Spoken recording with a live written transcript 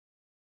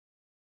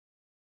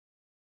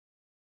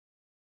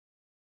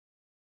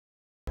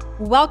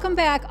Welcome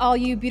back, all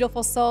you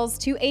beautiful souls,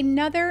 to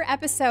another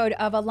episode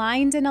of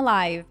Aligned and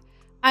Alive.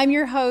 I'm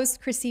your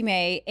host, Chrissy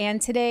May, and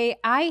today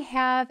I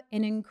have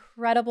an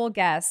incredible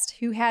guest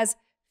who has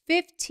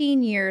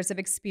 15 years of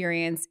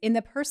experience in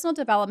the personal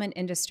development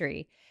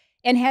industry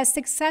and has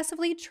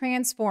successfully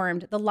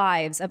transformed the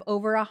lives of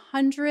over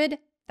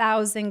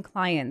 100,000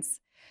 clients.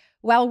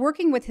 While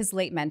working with his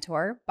late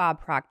mentor, Bob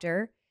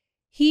Proctor,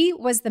 he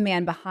was the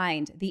man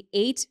behind the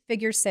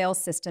 8-figure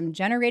sales system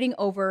generating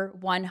over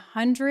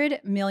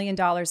 $100 million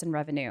in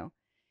revenue.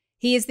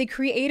 He is the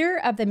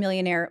creator of the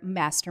Millionaire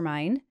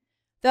Mastermind,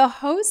 the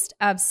host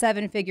of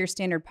 7-Figure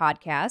Standard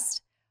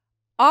Podcast,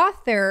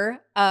 author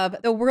of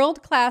The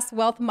World-Class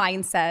Wealth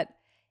Mindset,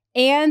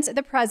 and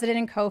the president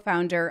and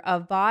co-founder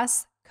of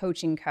Voss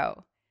Coaching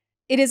Co.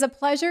 It is a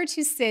pleasure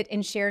to sit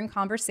and share in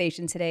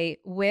conversation today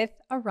with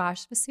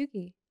Arash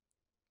Vossoughi.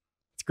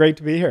 It's great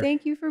to be here.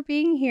 Thank you for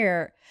being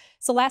here.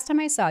 So last time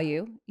I saw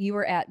you, you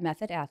were at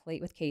Method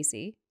Athlete with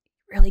Casey,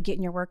 really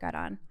getting your workout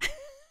on.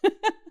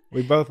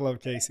 We both love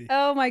Casey.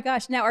 Oh my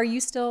gosh. Now, are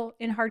you still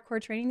in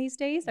hardcore training these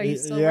days? Are you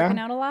still working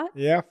out a lot?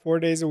 Yeah, 4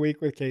 days a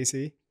week with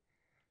Casey.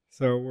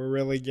 So we're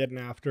really getting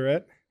after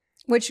it.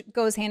 Which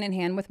goes hand in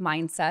hand with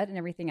mindset and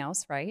everything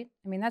else, right?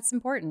 I mean, that's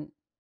important.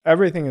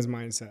 Everything is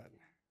mindset.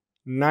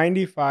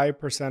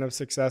 95% of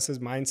success is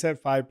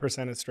mindset,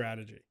 5% is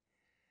strategy.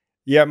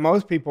 Yet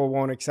most people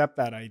won't accept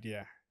that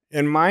idea.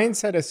 And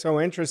mindset is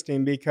so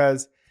interesting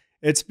because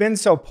it's been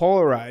so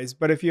polarized.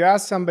 But if you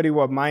ask somebody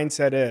what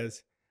mindset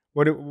is,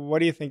 what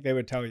do you think they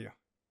would tell you?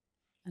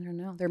 I don't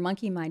know. Their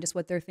monkey mind is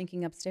what they're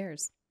thinking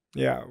upstairs.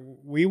 Yeah,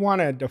 we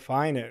want to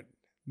define it.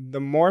 The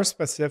more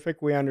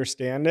specific we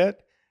understand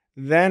it,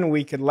 then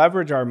we could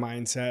leverage our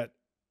mindset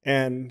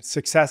and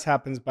success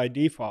happens by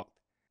default.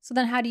 So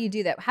then how do you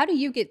do that? How do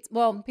you get,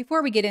 well,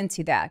 before we get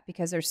into that,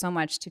 because there's so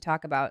much to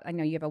talk about, I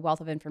know you have a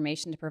wealth of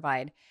information to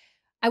provide.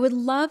 I would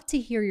love to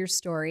hear your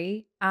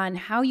story on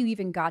how you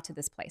even got to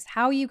this place,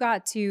 how you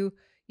got to,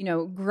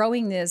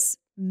 growing this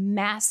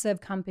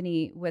massive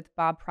company with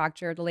Bob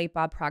Proctor, the late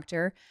Bob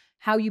Proctor,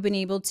 how you've been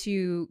able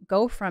to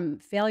go from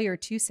failure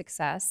to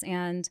success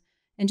and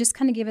just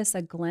kind of give us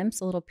a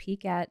glimpse, a little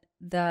peek at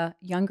the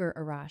younger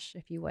Arash,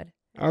 if you would.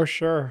 Oh,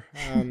 sure.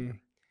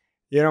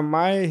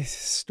 My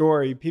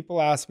story,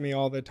 people ask me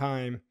all the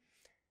time,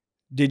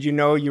 did you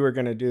know you were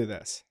going to do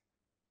this?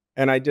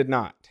 And I did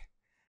not.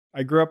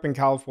 I grew up in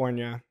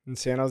California, in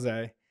San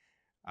Jose.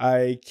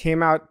 I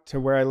came out to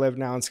where I live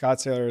now in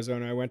Scottsdale,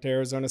 Arizona. I went to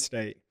Arizona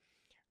State.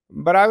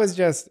 But I was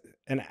just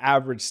an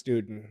average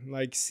student.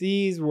 Like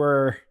C's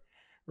were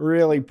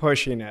really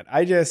pushing it.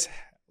 I just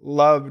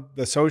loved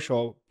the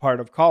social part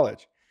of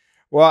college.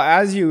 Well,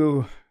 as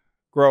you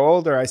grow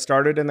older, I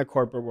started in the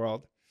corporate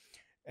world.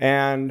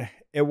 And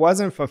it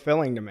wasn't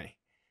fulfilling to me.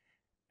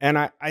 And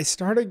I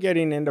started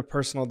getting into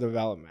personal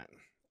development.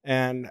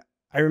 And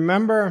I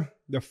remember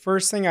the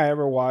first thing I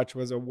ever watched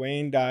was a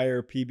Wayne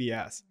Dyer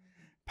PBS,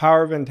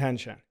 Power of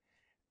Intention.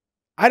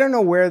 I don't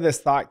know where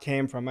this thought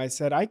came from. I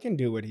said, I can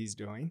do what he's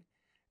doing.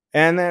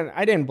 And then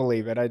I didn't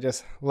believe it. I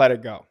just let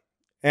it go.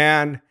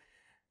 And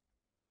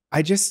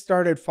I just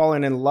started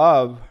falling in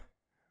love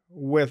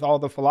with all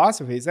the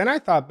philosophies. And I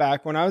thought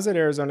back when I was at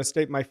Arizona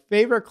State, my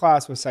favorite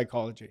class was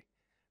psychology.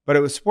 But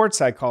it was sports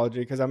psychology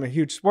because I'm a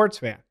huge sports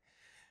fan.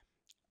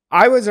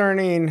 I was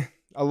earning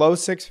a low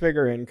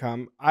 6-figure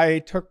income. I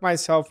took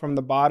myself from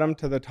the bottom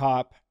to the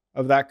top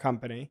of that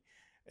company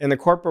in the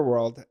corporate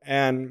world.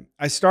 And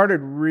I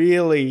started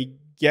really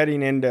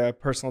getting into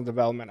personal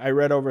development. I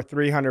read over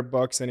 300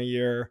 books in a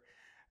year.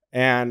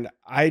 And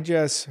I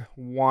just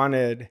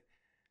wanted,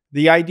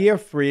 the idea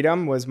of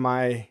freedom was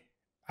my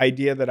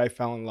idea that I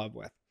fell in love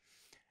with.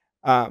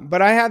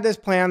 But I had this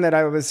plan that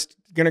I was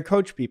going to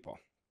coach people.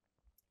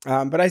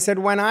 But I said,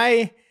 when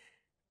I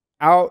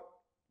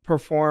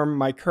outperform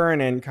my current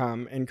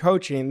income in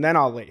coaching, then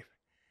I'll leave.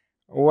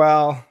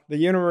 Well, the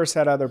universe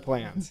had other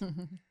plans.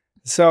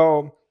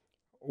 So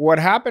what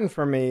happened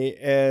for me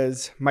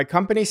is my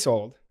company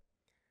sold.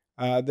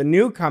 The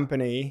new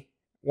company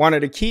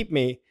wanted to keep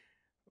me,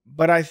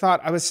 but I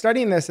thought I was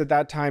studying this at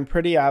that time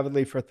pretty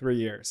avidly for 3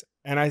 years.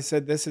 And I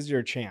said, this is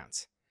your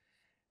chance.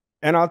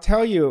 And I'll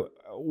tell you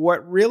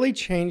what really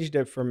changed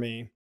it for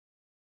me.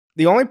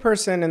 The only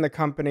person in the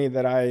company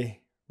that I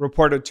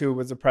reported to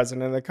was the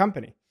president of the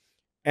company.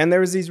 And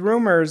there was these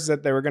rumors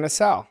that they were going to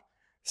sell.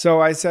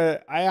 So I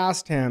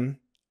asked him,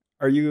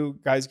 are you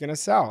guys going to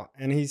sell?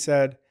 And he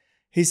said,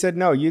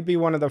 no, you'd be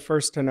one of the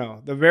first to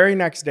know. The very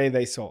next day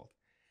they sold.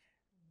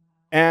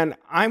 And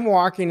I'm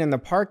walking in the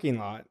parking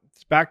lot,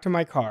 it's back to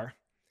my car.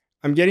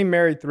 I'm getting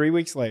married 3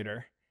 weeks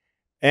later.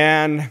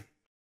 And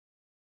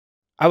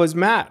I was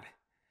mad.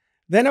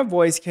 Then a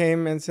voice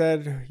came and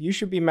said, you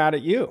should be mad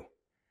at you.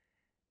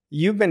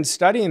 You've been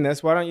studying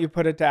this. Why don't you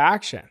put it to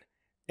action?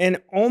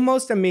 And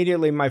almost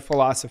immediately, my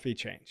philosophy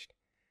changed.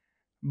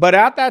 But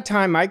at that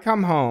time, I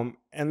come home,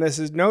 and this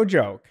is no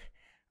joke,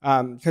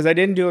 because I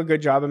didn't do a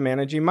good job of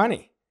managing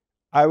money.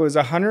 I was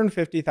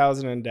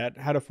 $150,000 in debt,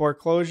 had a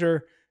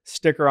foreclosure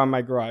sticker on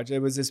my garage. It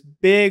was this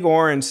big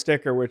orange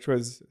sticker, which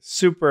was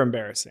super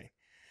embarrassing.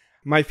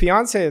 My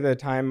fiance at the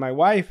time, my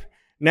wife,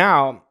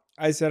 now,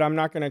 I said, I'm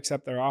not going to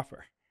accept their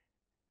offer.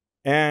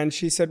 And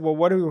she said, well,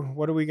 what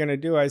are we going to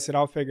do? I said,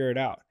 I'll figure it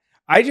out.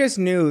 I just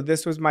knew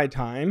this was my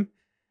time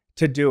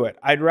to do it.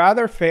 I'd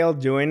rather fail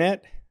doing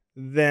it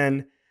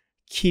than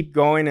keep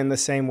going in the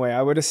same way.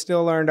 I would have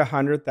still earned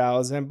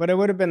 100,000, but it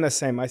would have been the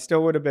same. I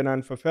still would have been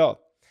unfulfilled.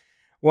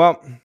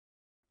 Well,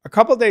 a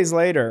couple days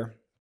later,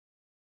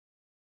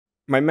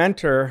 my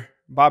mentor,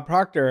 Bob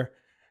Proctor,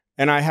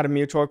 and I had a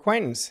mutual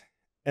acquaintance,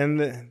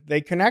 and they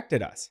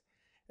connected us.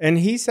 And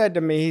he said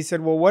to me, he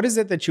said, well, what is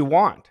it that you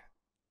want?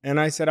 And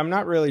I said, I'm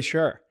not really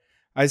sure.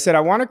 I said,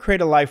 I want to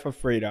create a life of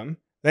freedom.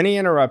 Then he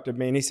interrupted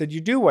me and he said,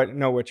 you do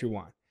know what you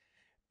want.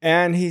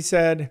 And he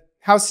said,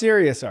 how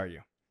serious are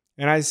you?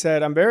 And I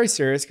said, I'm very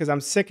serious because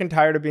I'm sick and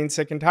tired of being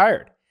sick and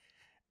tired.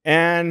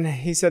 And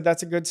he said,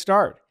 that's a good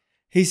start.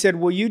 He said,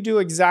 will you do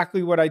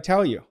exactly what I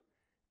tell you?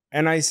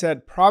 And I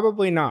said,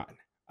 probably not.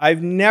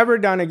 I've never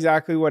done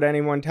exactly what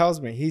anyone tells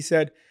me. He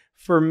said,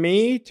 for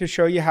me to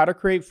show you how to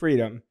create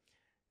freedom,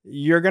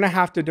 you're going to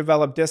have to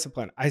develop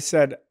discipline. I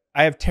said,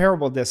 I have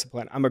terrible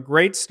discipline. I'm a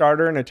great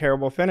starter and a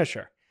terrible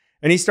finisher.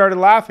 And he started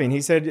laughing.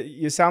 He said,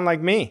 you sound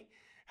like me,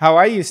 how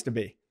I used to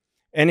be.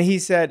 And he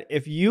said,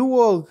 if you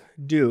will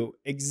do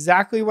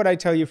exactly what I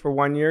tell you for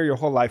 1 year, your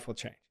whole life will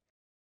change.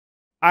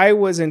 I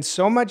was in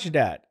so much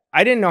debt.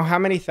 I didn't know how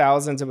many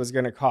thousands it was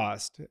going to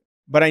cost,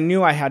 but I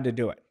knew I had to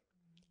do it.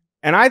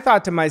 And I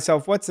thought to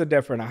myself, what's the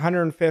difference?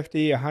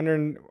 150,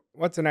 100,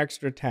 what's an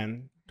extra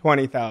 10,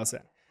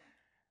 20,000?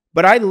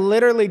 But I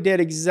literally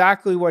did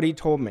exactly what he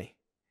told me.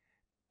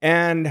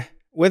 And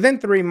within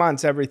 3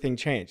 months, everything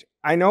changed.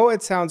 I know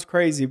it sounds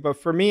crazy, but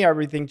for me,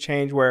 everything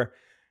changed where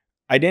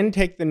I didn't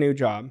take the new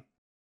job.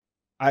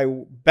 I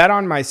bet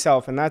on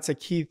myself, and that's a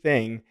key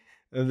thing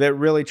that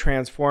really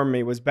transformed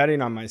me was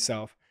betting on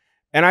myself.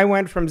 And I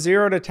went from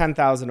 0 to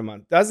 10,000 a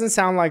month. Doesn't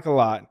sound like a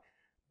lot,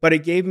 but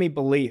it gave me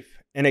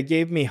belief and it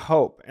gave me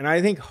hope. And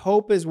I think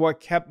hope is what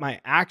kept my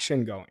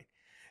action going.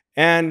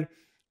 And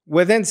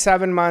within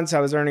 7 months, I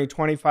was earning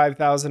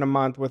 25,000 a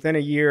month. Within a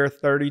year,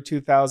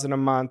 32,000 a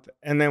month.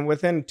 And then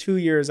within 2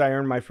 years, I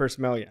earned my first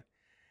million.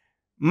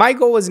 My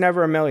goal was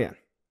never a million.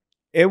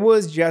 It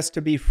was just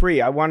to be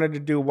free. I wanted to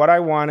do what I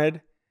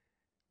wanted,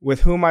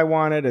 with whom I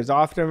wanted, as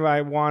often as I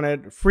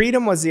wanted.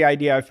 Freedom was the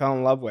idea I fell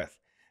in love with.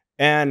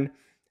 And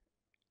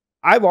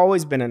I've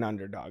always been an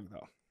underdog,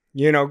 though.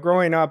 You know,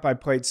 growing up, I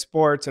played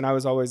sports and I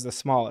was always the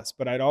smallest,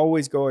 but I'd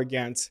always go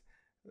against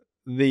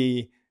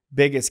the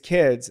biggest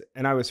kids,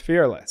 and I was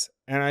fearless.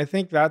 And I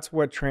think that's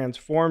what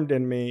transformed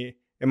in me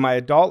in my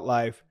adult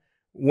life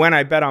when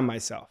I bet on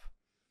myself.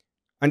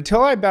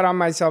 Until I bet on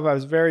myself, I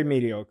was very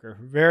mediocre,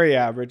 very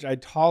average. I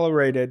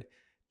tolerated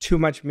too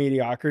much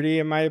mediocrity,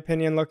 in my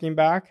opinion, looking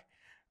back.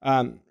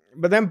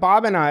 But then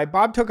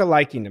Bob took a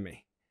liking to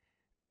me,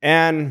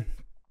 and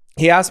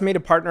he asked me to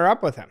partner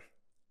up with him.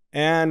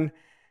 And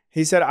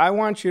he said, I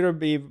want you to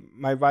be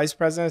my vice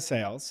president of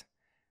sales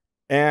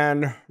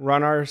and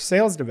run our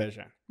sales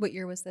division. What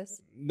year was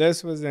this?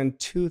 This was in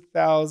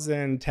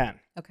 2010.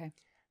 Okay.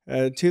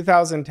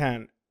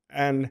 2010.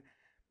 And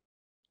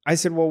I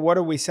said, well, what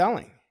are we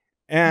selling?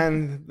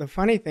 And the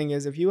funny thing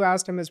is, if you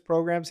asked him his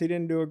programs, he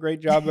didn't do a great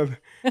job of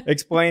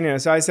explaining it.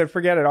 So I said,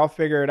 forget it. I'll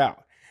figure it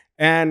out.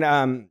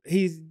 And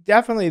he's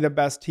definitely the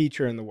best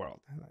teacher in the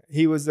world.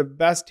 He was the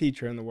best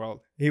teacher in the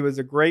world. He was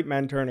a great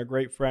mentor and a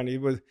great friend. He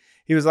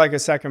was like a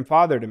second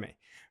father to me.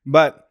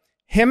 But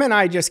him and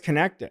I just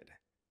connected.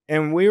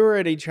 And we were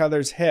at each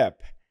other's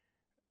hip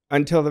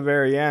until the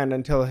very end,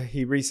 until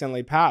he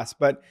recently passed.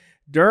 But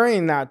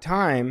during that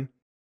time,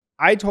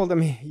 I told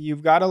him,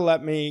 you've got to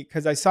let me,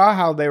 because I saw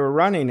how they were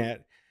running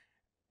it.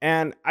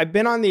 And I've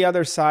been on the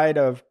other side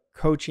of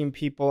coaching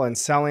people and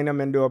selling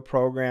them into a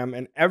program,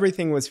 and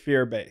everything was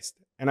fear-based.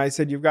 And I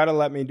said, you've got to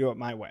let me do it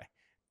my way.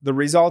 The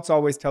results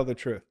always tell the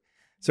truth.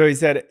 So he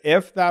said,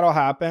 if that'll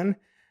happen,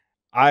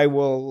 I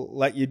will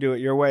let you do it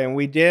your way. And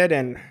we did,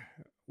 and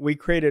we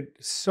created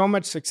so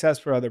much success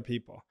for other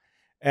people.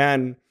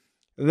 And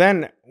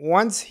then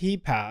once he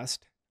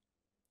passed,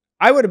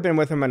 I would have been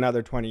with him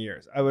another 20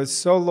 years. I was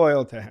so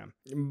loyal to him.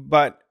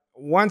 But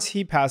once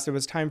he passed, it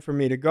was time for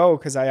me to go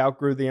because I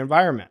outgrew the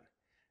environment.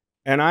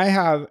 And I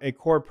have a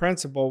core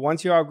principle.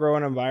 Once you outgrow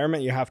an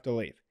environment, you have to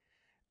leave.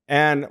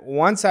 And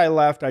once I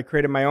left, I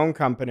created my own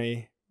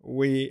company.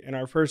 In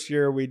our first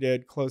year, we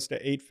did close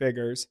to 8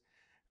 figures.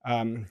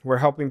 We're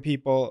helping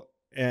people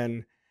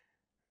in,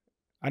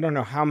 I don't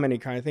know how many,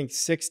 I think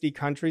 60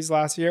 countries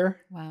last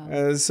year.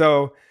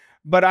 Wow.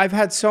 But I've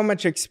had so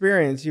much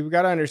experience. You've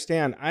got to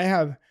understand, I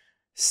have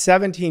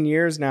 17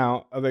 years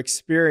now of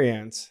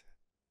experience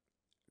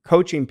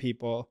coaching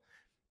people,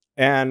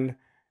 and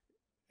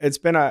it's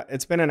been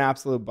an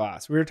absolute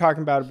blast. We were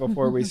talking about it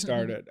before we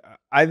started.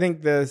 I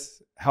think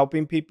this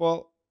helping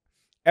people,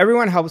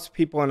 everyone helps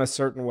people in a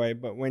certain way,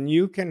 but when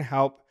you can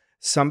help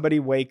somebody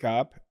wake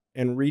up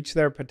and reach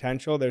their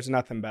potential, there's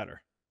nothing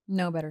better.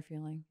 No better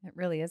feeling. It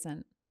really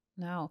isn't.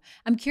 No.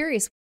 I'm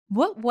curious,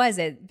 what was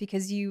it?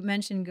 Because you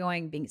mentioned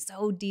being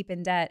so deep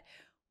in debt.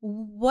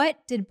 What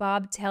did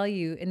Bob tell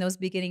you in those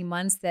beginning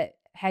months that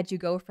had you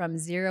go from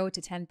 0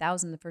 to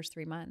 10,000 the first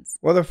 3 months?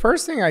 Well, the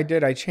first thing I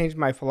did, I changed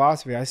my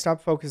philosophy. I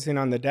stopped focusing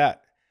on the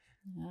debt.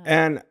 Yeah.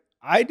 And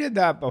I did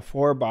that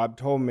before Bob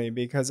told me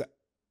because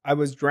I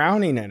was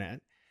drowning in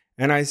it.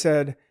 And I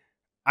said,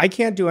 I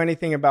can't do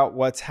anything about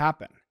what's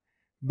happened,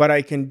 but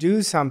I can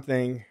do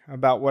something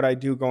about what I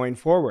do going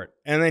forward.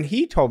 And then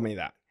he told me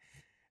that.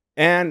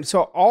 And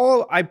so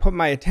all I put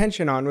my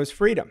attention on was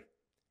freedom.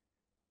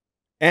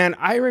 And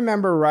I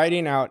remember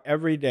writing out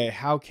every day,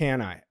 how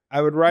can I?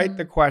 I would write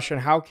the question,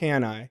 how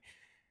can I?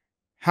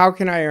 How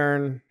can I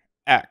earn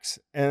X?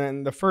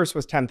 And the first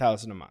was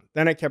 10,000 a month.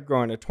 Then it kept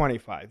growing to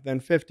 25, then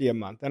 50 a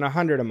month, then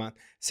 100 a month.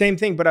 Same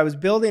thing, but I was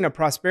building a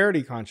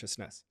prosperity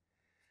consciousness.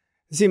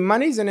 See,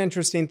 money's an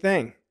interesting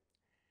thing.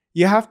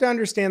 You have to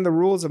understand the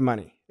rules of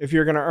money if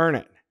you're going to earn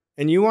it.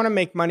 And you want to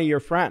make money your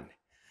friend.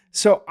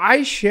 So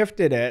I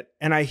shifted it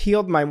and I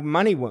healed my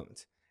money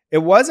wounds. It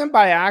wasn't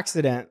by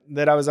accident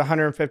that I was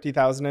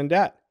 150,000 in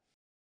debt.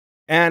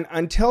 And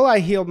until I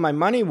healed my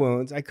money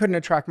wounds, I couldn't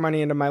attract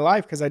money into my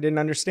life because I didn't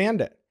understand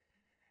it.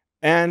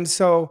 And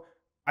so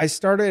I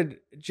started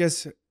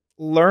just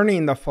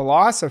learning the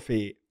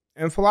philosophy.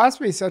 And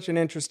philosophy is such an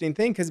interesting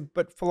thing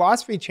but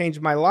philosophy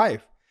changed my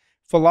life.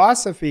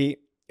 Philosophy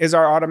is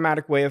our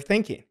automatic way of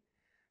thinking.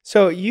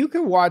 So you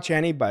can watch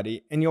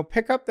anybody and you'll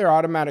pick up their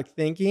automatic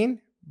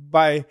thinking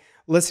by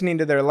listening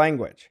to their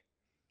language.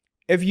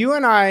 If you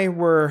and I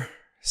were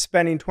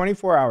spending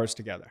 24 hours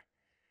together,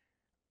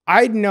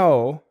 I'd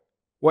know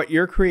what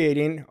you're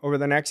creating over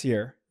the next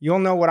year. You'll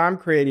know what I'm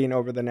creating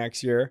over the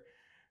next year.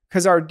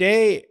 Because our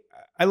day,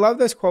 I love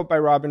this quote by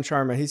Robin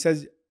Sharma. He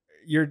says,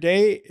 your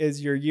day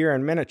is your year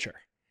in miniature.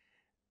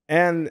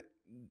 And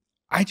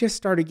I just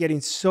started getting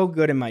so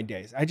good in my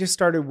days. I just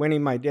started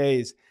winning my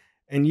days.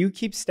 And you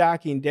keep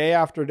stacking day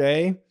after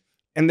day.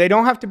 And they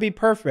don't have to be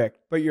perfect,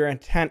 but your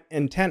intent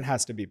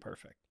has to be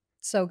perfect.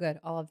 So good,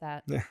 all of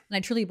that. Yeah. And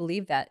I truly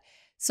believe that.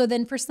 So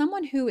then for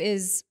someone who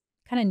is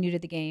kind of new to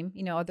the game,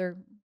 other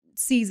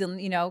season,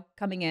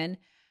 coming in,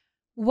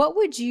 what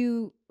would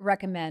you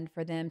recommend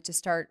for them to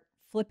start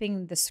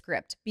flipping the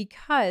script?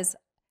 Because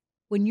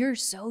when you're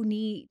so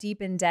knee deep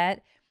in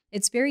debt,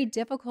 it's very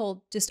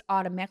difficult just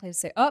automatically to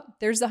say, oh,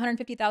 there's the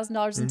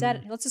 $150,000 in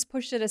debt. Let's just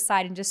push it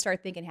aside and just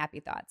start thinking happy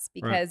thoughts.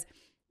 Because,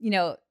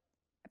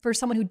 for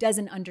someone who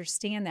doesn't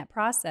understand that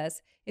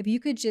process, if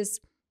you could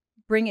just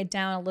bring it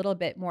down a little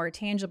bit more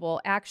tangible,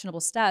 actionable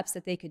steps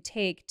that they could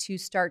take to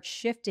start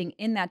shifting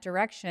in that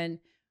direction,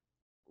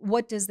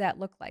 what does that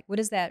look like? What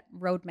does that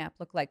roadmap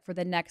look like for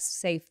the next,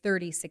 say,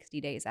 30,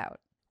 60 days out?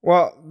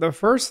 Well, the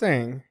first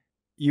thing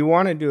you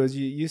want to do is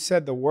you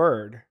said the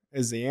word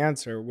is the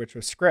answer, which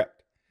was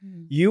script.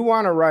 You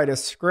want to write a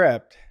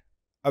script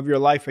of your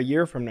life a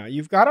year from now.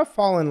 You've got to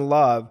fall in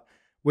love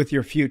with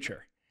your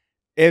future.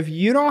 If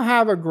you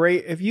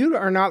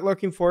are not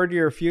looking forward to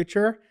your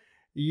future,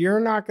 you're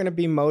not going to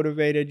be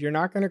motivated. You're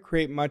not going to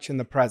create much in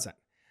the present.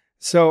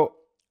 So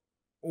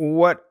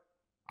what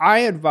I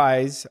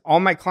advise all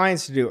my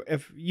clients to do,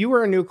 if you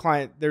were a new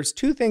client, there's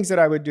two things that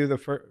I would do.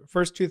 The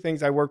first two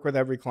things I work with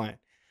every client.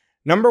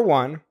 Number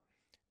one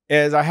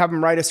is I have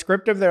them write a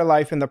script of their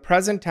life in the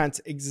present tense,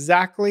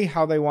 exactly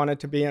how they want it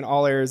to be in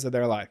all areas of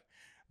their life.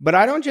 But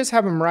I don't just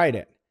have them write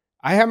it.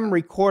 I have them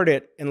record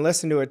it and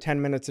listen to it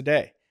 10 minutes a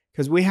day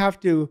because we have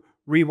to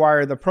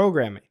rewire the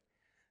programming.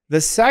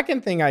 The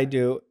second thing I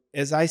do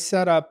is I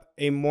set up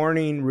a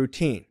morning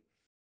routine.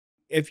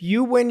 If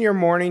you win your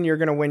morning, you're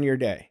going to win your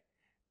day.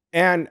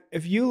 And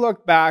if you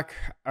look back,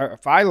 or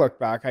if I look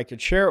back, I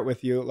could share it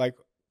with you. Like,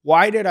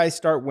 why did I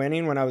start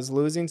winning when I was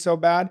losing so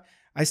bad?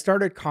 I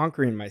started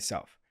conquering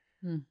myself.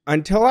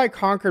 Until I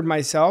conquered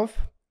myself,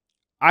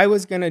 I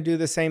was going to do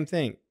the same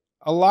thing.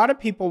 A lot of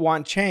people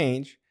want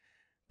change,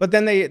 but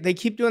then they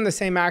keep doing the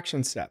same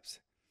action steps.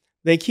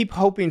 They keep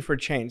hoping for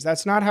change.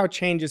 That's not how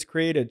change is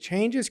created.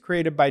 Change is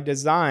created by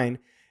design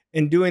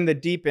in doing the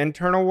deep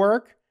internal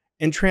work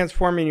and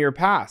transforming your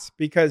past.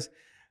 Because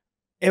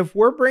if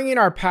we're bringing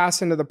our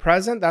past into the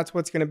present, that's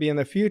what's going to be in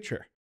the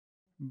future.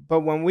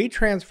 But when we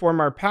transform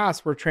our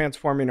past, we're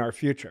transforming our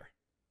future.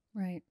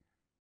 Right.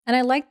 And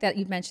I like that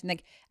you mentioned,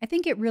 like, I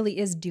think it really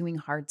is doing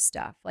hard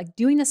stuff, like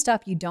doing the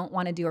stuff you don't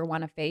want to do or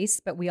want to face,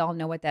 but we all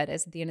know what that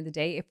is at the end of the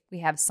day. If we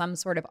have some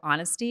sort of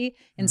honesty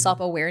and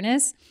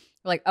self-awareness,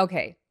 we're like,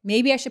 okay,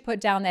 maybe I should put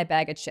down that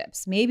bag of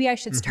chips. Maybe I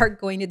should start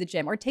going to the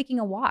gym or taking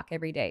a walk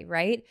every day,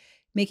 right?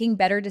 Making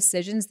better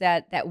decisions,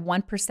 that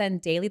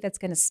 1% daily that's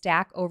going to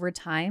stack over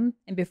time.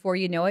 And before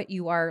you know it,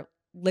 you are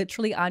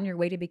literally on your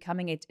way to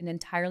becoming an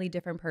entirely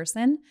different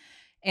person.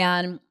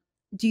 And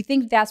do you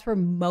think that's where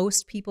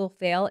most people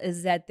fail,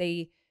 is that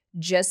they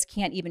just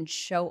can't even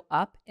show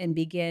up and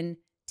begin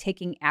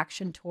taking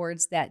action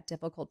towards that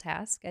difficult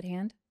task at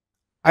hand?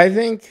 I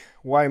think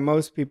why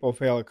most people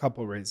fail, a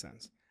couple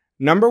reasons.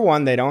 Number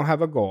one, they don't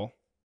have a goal.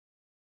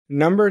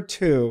 Number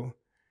two,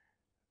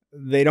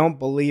 they don't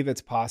believe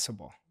it's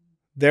possible.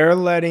 They're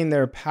letting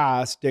their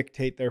past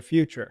dictate their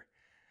future.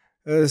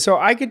 So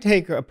I could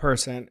take a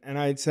person and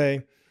I'd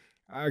say,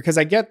 because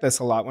I get this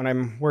a lot when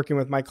I'm working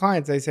with my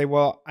clients, they say,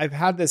 well, I've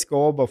had this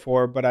goal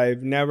before, but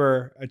I've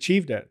never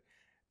achieved it.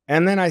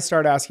 And then I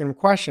start asking them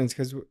questions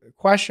because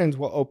questions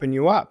will open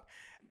you up.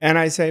 And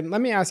I say, let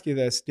me ask you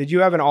this. Did you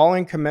have an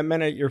all-in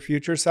commitment at your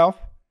future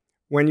self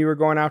when you were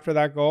going after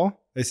that goal?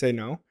 They say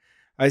no.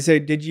 I say,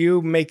 did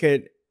you make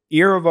an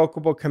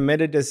irrevocable,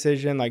 committed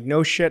decision like,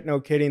 no shit,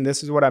 no kidding,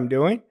 this is what I'm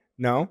doing?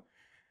 No.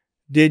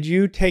 Did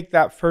you take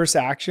that first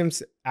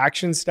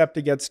action step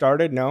to get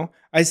started? No.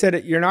 I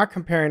said, you're not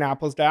comparing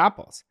apples to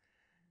apples.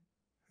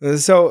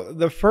 So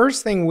the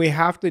first thing we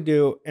have to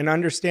do and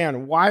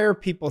understand, why are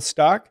people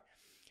stuck?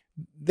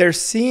 They're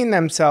seeing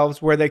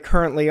themselves where they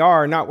currently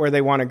are, not where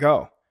they want to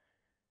go.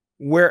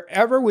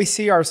 Wherever we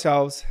see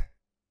ourselves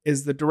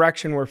is the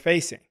direction we're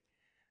facing.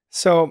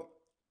 So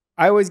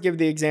I always give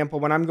the example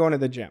when I'm going to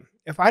the gym.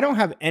 If I don't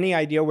have any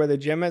idea where the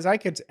gym is, I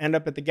could end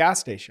up at the gas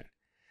station.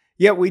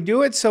 Yet we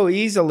do it so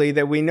easily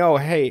that we know,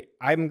 hey,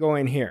 I'm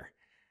going here.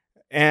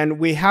 And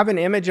we have an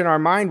image in our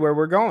mind where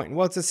we're going.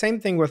 Well, it's the same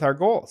thing with our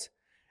goals.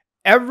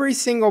 Every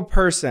single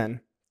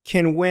person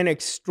can win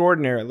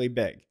extraordinarily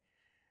big,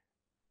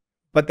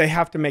 but they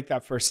have to make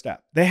that first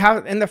step.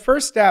 And the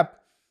first step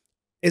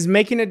is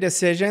making a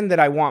decision that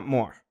I want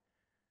more.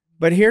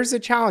 But here's the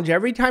challenge.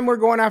 Every time we're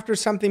going after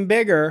something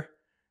bigger,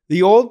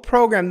 the old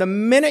program, the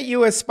minute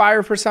you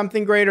aspire for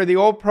something greater, the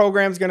old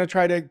program is going to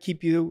try to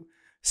keep you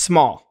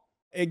small.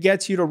 It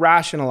gets you to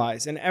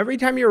rationalize. And every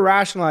time you're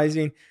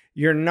rationalizing,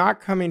 you're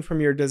not coming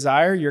from your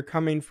desire, you're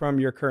coming from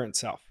your current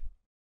self.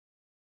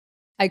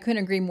 I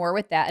couldn't agree more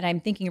with that. And I'm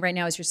thinking right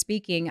now as you're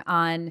speaking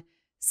on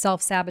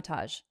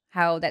self-sabotage,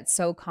 how that's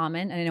so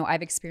common. And I know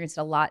I've experienced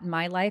it a lot in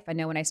my life. I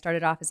know when I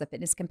started off as a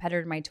fitness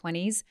competitor in my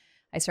 20s,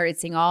 I started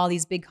seeing all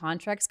these big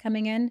contracts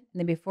coming in. And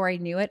then before I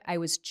knew it, I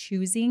was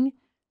choosing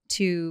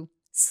to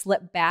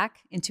slip back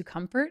into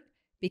comfort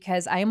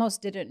because I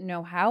almost didn't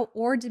know how,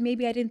 or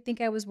maybe I didn't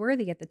think I was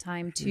worthy at the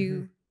time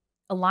to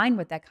align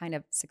with that kind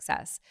of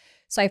success.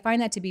 So I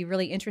find that to be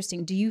really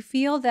interesting. Do you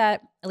feel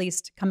that, at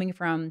least coming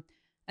from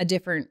a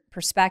different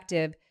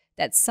perspective,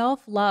 that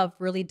self-love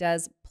really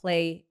does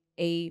play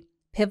a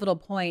pivotal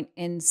point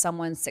in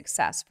someone's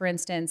success? For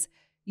instance,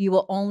 you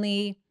will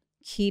only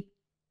keep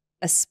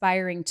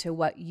aspiring to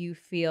what you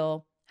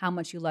feel, how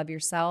much you love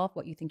yourself,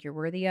 what you think you're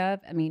worthy of.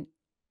 I mean,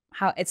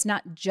 how it's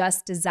not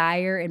just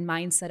desire and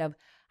mindset of,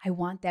 I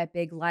want that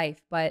big life,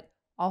 but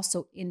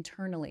also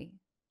internally,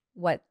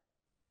 what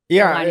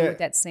aligning with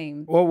that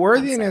same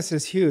worthiness concept.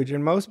 is huge,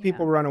 and most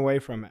people run away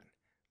from it.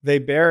 They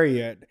bury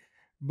it,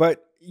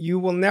 but you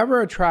will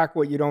never attract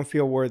what you don't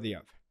feel worthy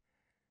of.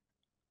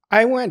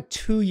 I went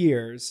 2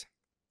 years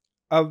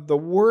of the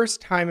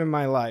worst time in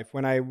my life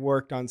when I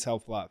worked on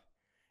self-love.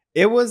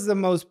 It was the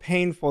most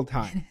painful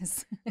time.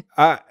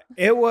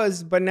 It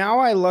was, but now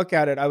I look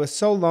at it, I was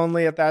so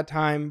lonely at that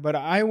time, but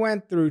I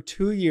went through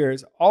 2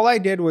 years. All I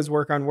did was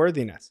work on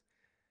worthiness.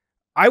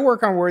 I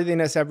work on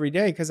worthiness every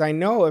day because I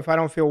know if I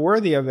don't feel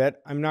worthy of it,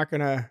 I'm not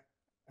going to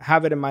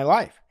have it in my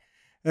life.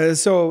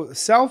 So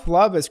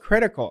self-love is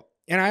critical.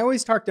 And I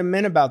always talk to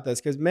men about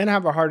this because men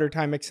have a harder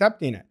time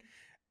accepting it.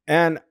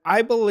 And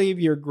I believe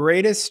your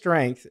greatest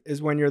strength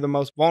is when you're the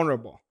most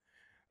vulnerable.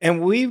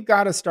 And we've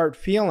got to start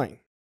feeling.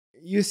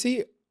 You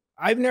see,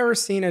 I've never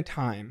seen a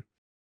time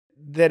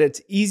that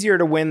it's easier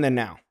to win than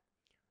now.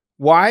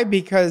 Why?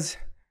 Because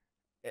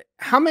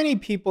how many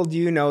people do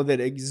you know that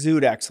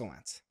exude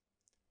excellence?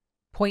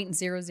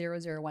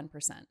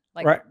 0.0001%.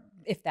 Like, right.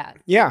 If that.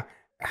 Yeah.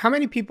 How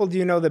many people do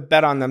you know that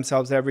bet on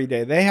themselves every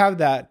day? They have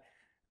that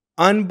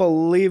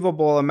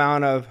unbelievable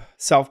amount of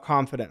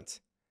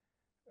self-confidence.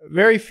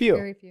 Very few.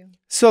 Very few.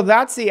 So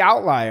that's the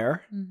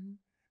outlier. Mm-hmm.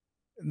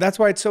 That's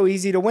why it's so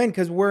easy to win,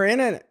 because we're in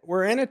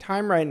a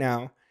time right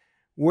now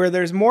where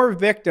there's more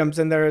victims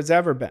than there has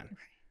ever been.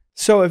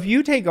 So if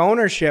you take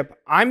ownership,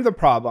 I'm the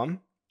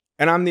problem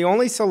and I'm the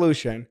only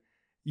solution,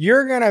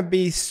 you're going to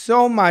be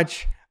so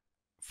much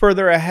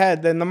further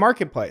ahead than the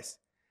marketplace.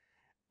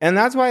 And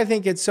that's why I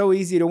think it's so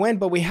easy to win,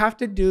 but we have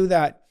to do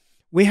that.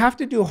 We have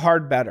to do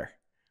hard better.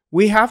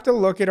 We have to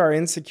look at our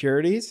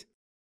insecurities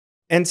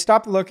and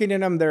stop looking at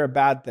them, they're a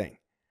bad thing.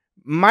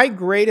 My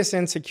greatest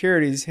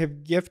insecurities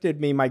have gifted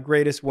me my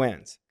greatest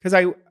wins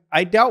because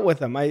I dealt with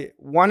them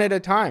one at a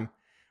time.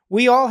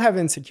 We all have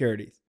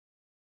insecurities.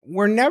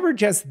 We're never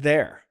just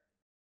there.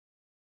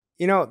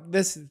 You know,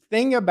 this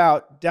thing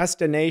about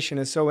destination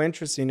is so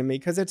interesting to me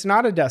because it's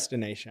not a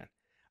destination.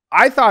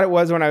 I thought it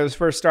was when I was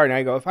first starting.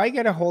 I go, if I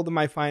get a hold of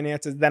my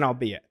finances, then I'll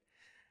be it.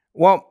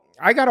 Well,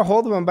 I got a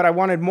hold of them, but I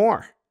wanted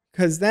more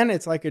because then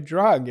it's like a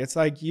drug. It's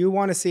like you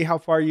want to see how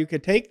far you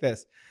could take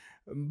this.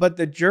 But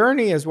the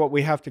journey is what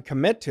we have to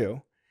commit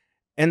to.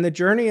 And the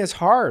journey is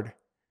hard.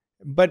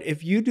 But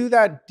if you do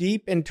that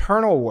deep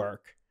internal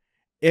work,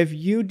 if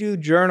you do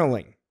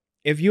journaling,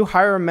 if you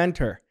hire a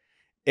mentor,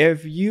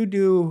 if you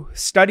do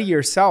study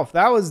yourself,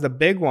 that was the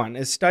big one,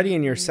 is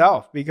studying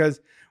yourself.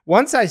 Because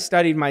once I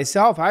studied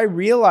myself, I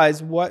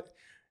realized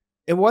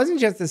it wasn't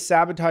just the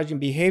sabotaging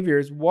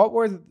behaviors. What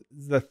were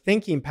the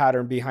thinking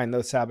pattern behind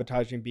those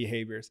sabotaging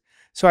behaviors?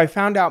 So I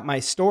found out my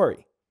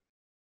story.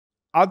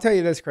 I'll tell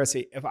you this,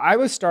 Chrissy, if I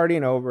was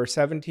starting over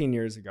 17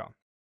 years ago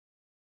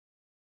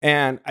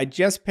and I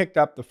just picked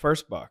up the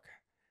first book,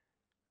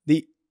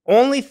 the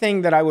only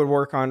thing that I would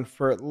work on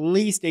for at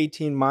least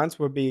 18 months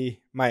would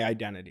be my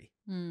identity.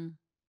 Mm.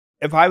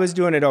 If I was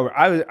doing it over,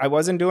 I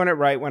wasn't doing it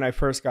right when I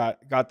first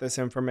got this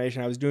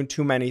information. I was doing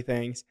too many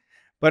things.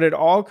 But it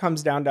all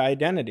comes down to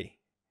identity,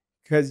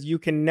 because you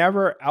can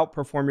never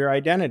outperform your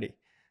identity.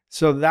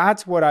 So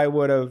that's what I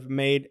would have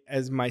made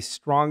as my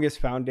strongest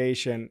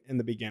foundation in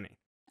the beginning.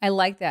 I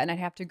like that. And I'd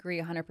have to agree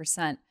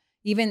 100%.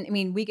 Even, I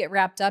mean, we get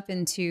wrapped up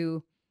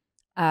into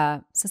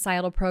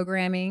societal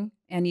programming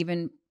and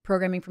even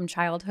programming from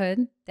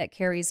childhood that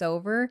carries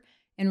over.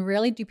 And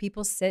really, do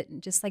people sit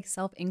and just like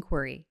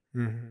self-inquiry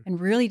and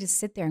really just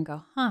sit there and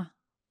go,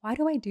 why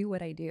do I do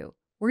what I do?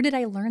 Where did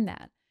I learn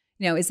that?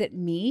 Is it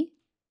me,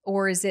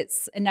 or is it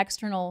an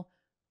external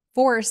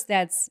force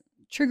that's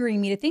triggering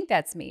me to think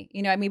that's me?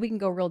 I mean, we can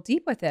go real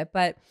deep with it,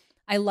 but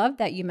I love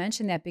that you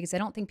mentioned that, because I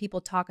don't think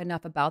people talk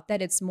enough about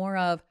that. It's more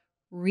of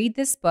read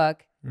this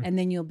book and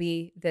then you'll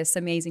be this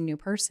amazing new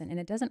person. And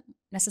it doesn't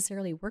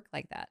necessarily work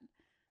like that.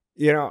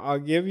 I'll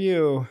give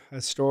you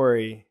a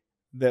story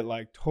that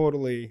like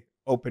totally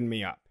opened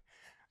me up.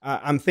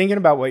 I'm thinking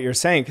about what you're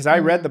saying, because I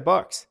read the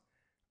books.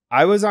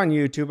 I was on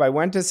YouTube. I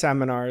went to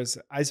seminars.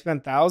 I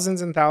spent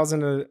thousands and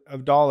thousands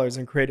of dollars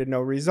and created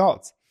no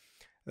results.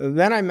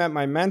 Then I met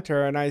my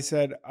mentor and I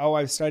said, oh,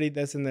 I've studied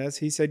this and this.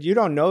 He said, you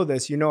don't know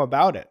this. You know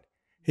about it.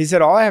 He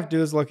said, all I have to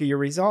do is look at your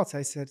results.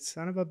 I said,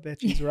 son of a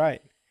bitch, he's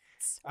right.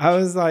 I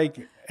was like,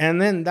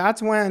 and then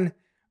that's when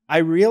I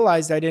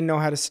realized I didn't know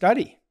how to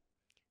study.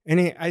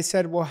 And I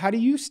said, well, how do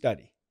you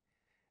study?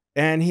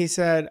 And he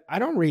said, I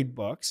don't read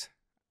books.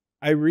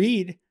 I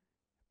read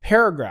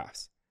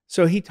paragraphs.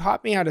 So he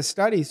taught me how to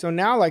study. So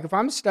now, like, if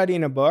I'm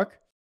studying a book,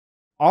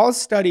 I'll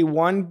study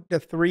 1 to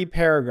 3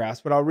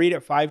 paragraphs, but I'll read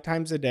it 5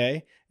 times a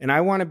day. And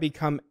I want to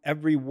become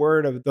every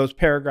word of those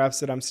paragraphs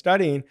that I'm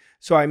studying.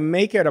 So I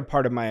make it a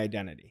part of my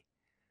identity.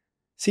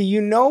 See,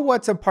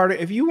 what's a part of,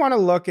 if you want to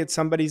look at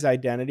somebody's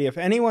identity,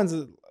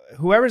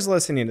 whoever's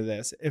listening to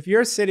this, if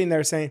you're sitting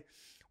there saying,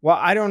 well,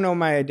 I don't know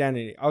my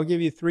identity, I'll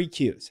give you 3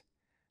 cues.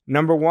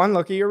 Number 1,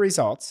 look at your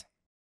results.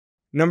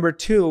 Number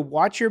 2,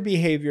 watch your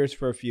behaviors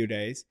for a few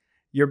days.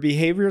 Your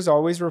behaviors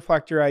always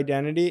reflect your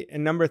identity.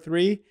 And number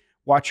 3,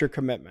 watch your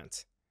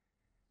commitments.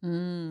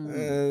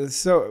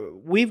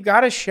 So we've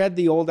got to shed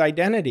the old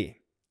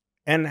identity.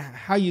 And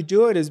how you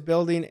do it is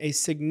building a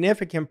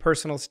significant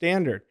personal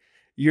standard.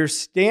 Your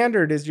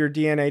standard is your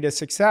DNA to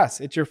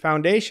success. It's your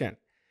foundation.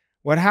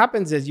 What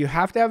happens is you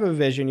have to have a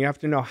vision. You have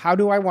to know, how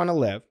do I want to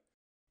live?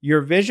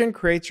 Your vision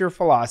creates your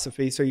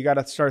philosophy. So you got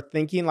to start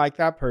thinking like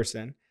that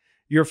person.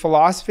 Your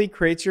philosophy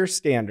creates your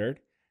standard.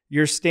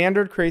 Your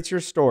standard creates your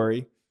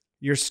story.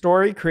 Your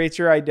story creates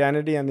your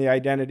identity, and the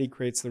identity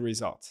creates the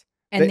results.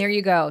 And there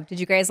you go. Did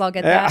you guys all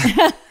get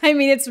that? I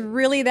mean, it's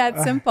really that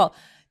simple.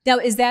 Now,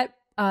 is that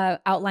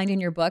outlined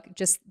in your book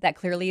just that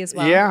clearly as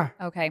well? Yeah.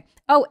 Okay.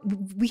 Oh,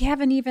 we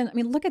haven't even, I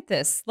mean, look at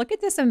this. Look at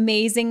this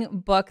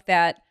amazing book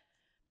that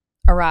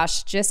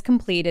Arash just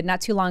completed not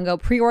too long ago.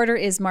 Pre-order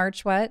is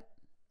March what?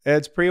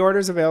 It's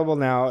pre-orders available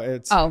now.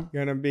 It's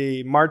going to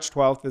be March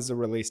 12th is the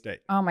release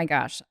date. Oh my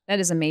gosh. That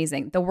is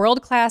amazing. The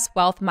World-Class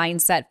Wealth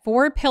Mindset,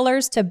 4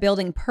 Pillars to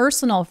Building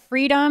Personal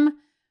Freedom.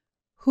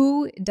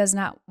 Who does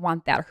not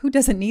want that? Or who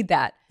doesn't need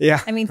that?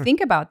 Yeah. I mean,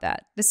 think about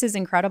that. This is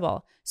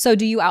incredible. So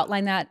do you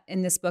outline that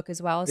in this book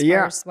as well, as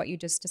far as what you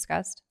just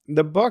discussed?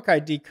 The book, I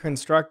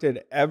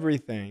deconstructed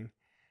everything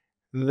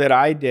that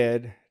I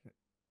did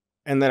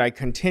and that I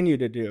continue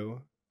to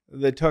do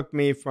that took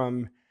me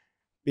from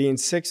being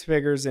 6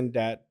 figures in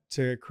debt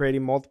to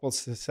creating multiple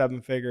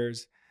 7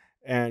 figures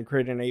and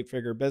creating an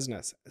 8-figure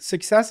business.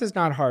 Success is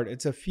not hard.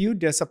 It's a few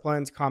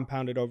disciplines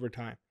compounded over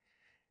time.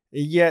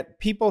 Yet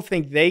people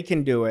think they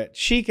can do it.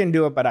 She can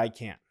do it, but I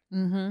can't.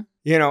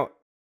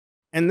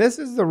 And this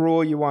is the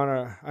rule you want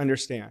to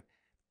understand.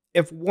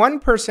 If one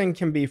person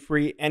can be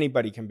free,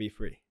 anybody can be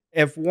free.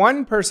 If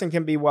one person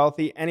can be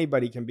wealthy,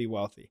 anybody can be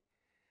wealthy.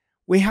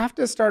 We have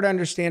to start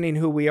understanding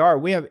who we are.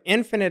 We have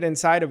infinite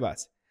inside of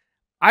us.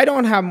 I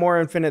don't have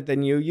more infinite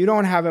than you. You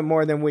don't have it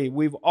more than we.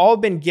 We've all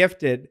been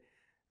gifted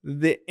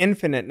the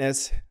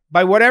infiniteness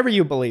by whatever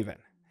you believe in.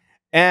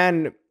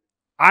 And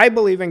I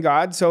believe in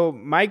God, so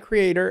my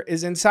creator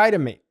is inside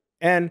of me.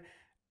 And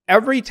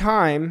every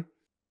time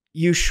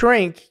you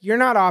shrink, you're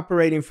not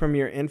operating from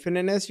your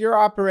infiniteness, you're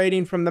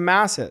operating from the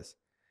masses.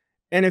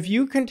 And if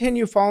you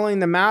continue following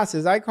the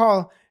masses,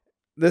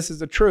 this is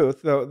the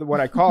truth, what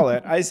I call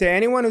it. I say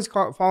anyone who's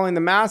following the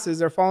masses,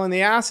 they're following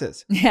the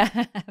asses.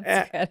 Yeah,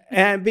 that's good.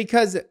 And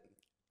because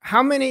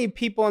how many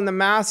people in the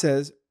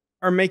masses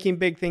are making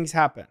big things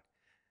happen?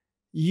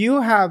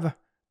 You have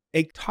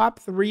a top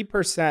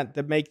 3%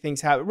 that make things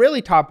happen.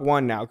 Really top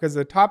 1 now, because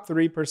the top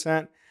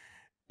 3%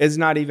 is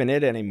not even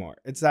it anymore.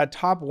 It's that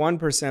top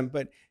 1%,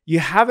 but you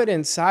have it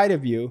inside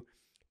of you,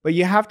 but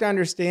you have to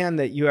understand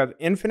that you have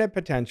infinite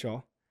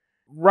potential.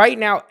 Right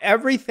now,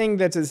 everything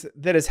that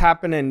has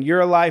happened in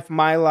your life,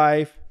 my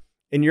life,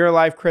 in your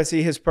life,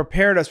 Chrissy, has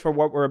prepared us for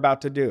what we're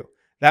about to do.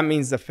 That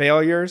means the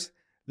failures,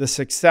 the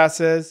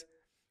successes,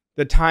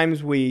 the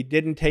times we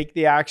didn't take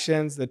the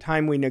actions, the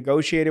time we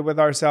negotiated with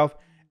ourselves.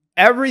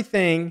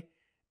 Everything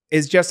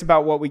is just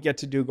about what we get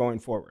to do going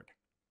forward.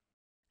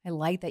 I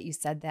like that you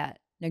said that,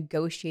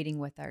 negotiating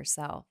with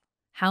ourselves.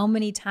 How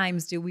many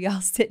times do we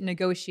all sit in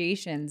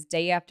negotiations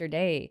day after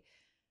day?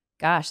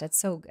 Gosh, that's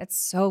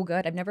so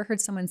good. I've never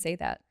heard someone say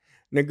that.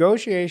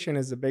 Negotiation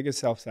is the biggest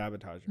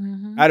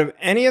self-sabotager. Out of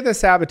any of the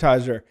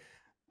sabotager,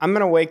 I'm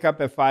going to wake up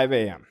at 5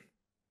 a.m.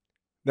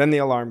 Then the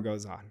alarm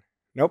goes on.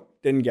 Nope,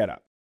 didn't get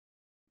up.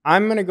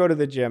 I'm going to go to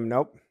the gym.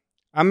 Nope.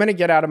 I'm going to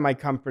get out of my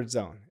comfort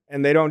zone.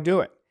 And they don't do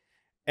it.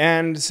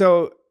 And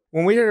so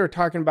when we are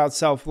talking about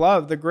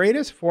self-love, the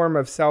greatest form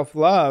of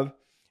self-love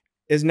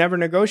is never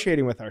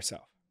negotiating with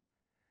ourselves.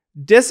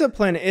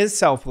 Discipline is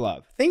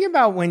self-love. Think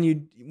about when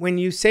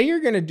you say you're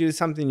going to do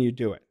something, you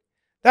do it.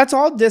 That's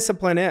all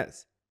discipline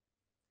is.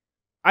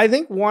 I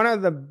think one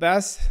of the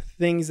best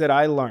things that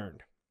I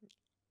learned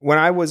when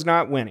I was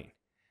not winning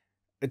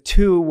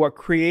to what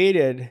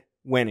created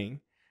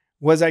winning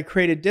was I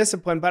created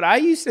discipline. But I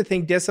used to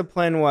think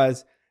discipline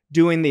was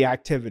doing the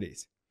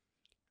activities.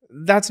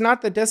 That's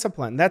not the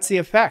discipline. That's the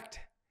effect.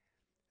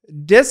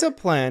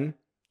 Discipline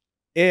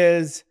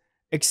is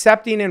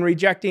accepting and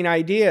rejecting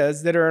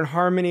ideas that are in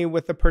harmony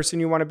with the person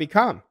you want to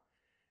become.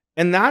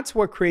 And that's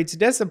what creates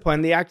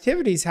discipline. The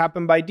activities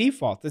happen by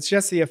default. It's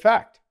just the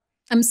effect.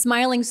 I'm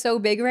smiling so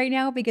big right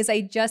now because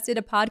I just did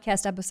a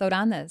podcast episode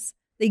on this.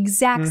 The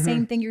exact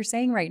same thing you're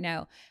saying right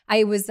now.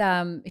 I was,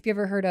 if you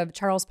ever heard of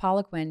Charles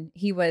Poliquin,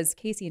 he was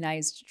Casey and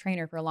I's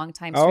trainer for a long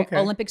time,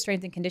 Olympic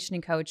strength and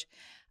conditioning coach,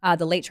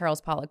 the late Charles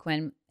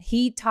Poliquin.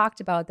 He talked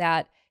about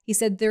that. He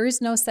said, there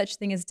is no such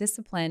thing as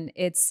discipline.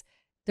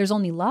 There's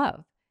only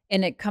love.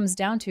 And it comes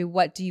down to,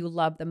 what do you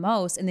love the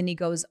most? And then he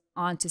goes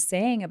on to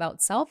saying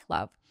about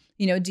self-love.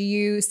 You know, do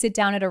you sit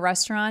down at a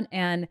restaurant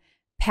and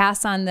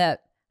pass on the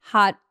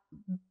hot,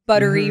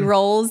 buttery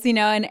rolls, you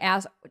know, and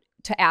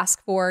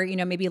ask for, you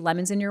know, maybe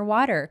lemons in your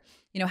water?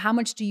 You know, how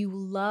much do you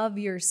love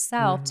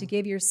yourself to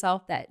give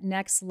yourself that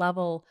next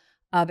level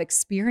of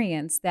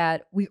experience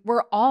that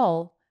we're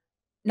all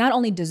not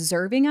only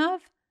deserving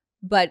of,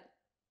 but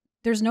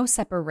there's no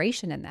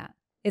separation in that.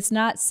 It's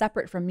not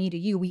separate from me to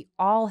you. We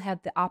all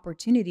have the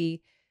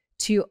opportunity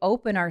to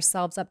open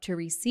ourselves up to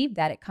receive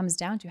that. It comes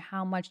down to,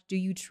 how much do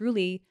you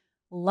truly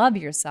love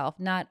yourself,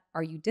 not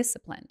are you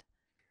disciplined?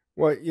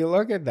 Well, you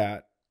look at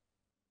that.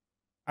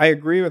 I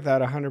agree with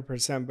that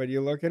 100%, but you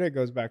look at it, it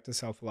goes back to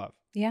self-love.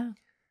 Yeah.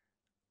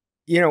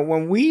 You know,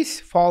 when we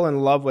fall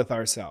in love with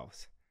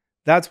ourselves,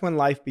 that's when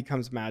life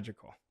becomes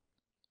magical.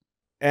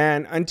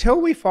 And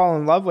until we fall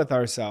in love with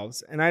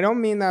ourselves, and I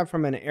don't mean that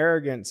from an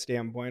arrogant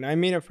standpoint, I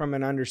mean it from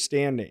an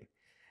understanding,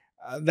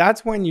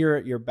 that's when you're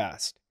at your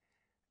best.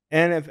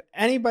 And if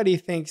anybody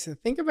think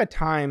of a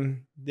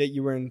time that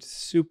you were in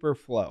super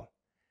flow.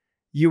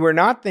 You were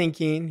not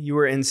thinking, you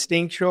were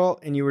instinctual,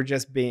 and you were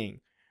just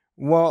being.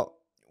 Well,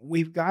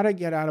 we've got to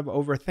get out of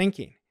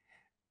overthinking.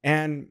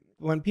 And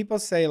when people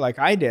say, like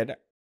I did,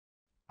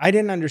 I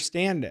didn't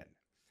understand it.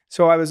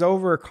 So I was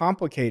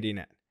overcomplicating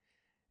it.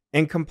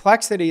 And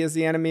complexity is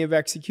the enemy of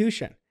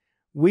execution.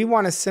 We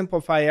want to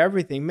simplify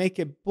everything, make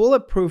it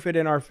bulletproof it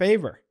in our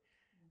favor.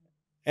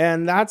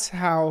 And that's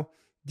how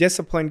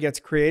discipline gets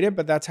created,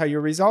 but that's how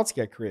your results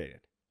get created.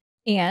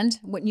 And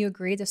wouldn't you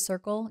agree, the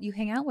circle you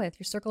hang out with,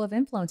 your circle of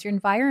influence, your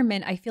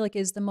environment, I feel like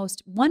is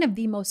one of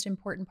the most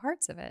important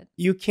parts of it.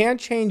 You can't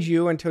change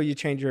you until you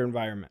change your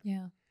environment.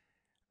 Yeah.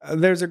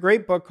 There's a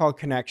great book called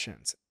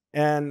Connections.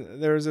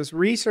 And there's this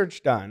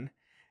research done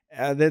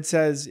that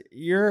says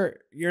you're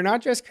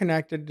not just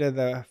connected to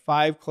the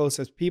 5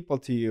 closest people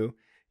to you,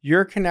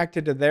 you're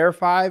connected to their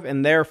 5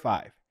 and their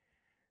 5.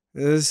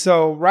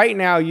 So right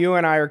now, you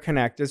and I are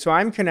connected. So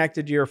I'm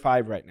connected to your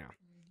 5 right now.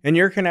 And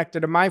you're connected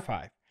to my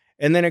 5.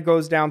 And then it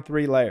goes down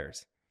 3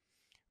 layers.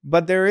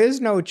 But there is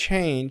no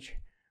change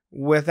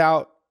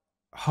without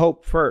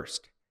hope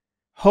first.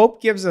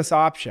 Hope gives us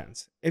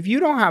options. If you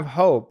don't have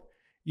hope,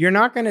 you're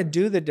not going to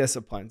do the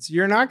disciplines.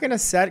 You're not going to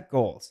set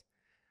goals.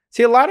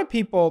 See, a lot of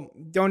people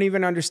don't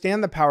even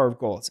understand the power of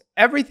goals.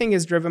 Everything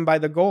is driven by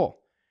the goal.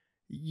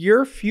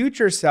 Your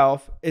future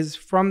self is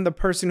from the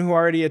person who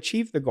already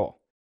achieved the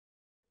goal.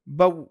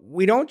 But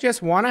we don't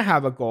just want to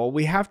have a goal.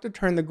 We have to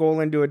turn the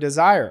goal into a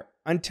desire.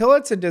 Until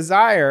it's a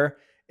desire,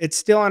 it's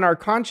still in our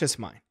conscious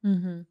mind.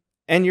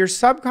 And your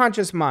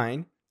subconscious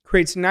mind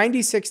creates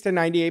 96 to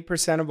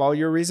 98% of all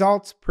your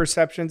results,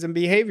 perceptions, and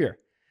behavior.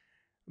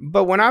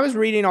 But when I was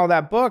reading all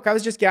that book, I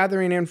was just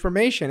gathering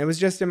information. It was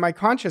just in my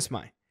conscious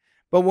mind.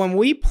 But when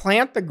we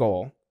plant the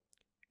goal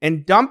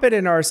and dump it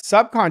in our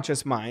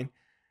subconscious mind,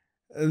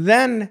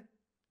 then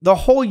the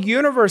whole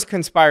universe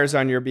conspires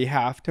on your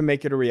behalf to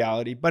make it a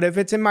reality. But if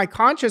it's in my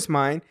conscious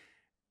mind,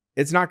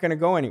 it's not going to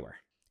go anywhere.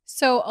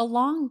 So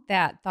along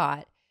that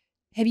thought,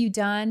 have you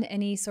done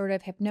any sort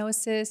of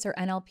hypnosis or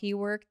NLP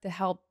work to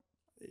help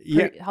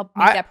make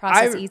that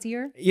process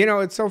easier? You know,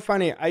 it's so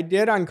funny. I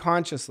did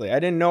unconsciously. I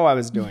didn't know I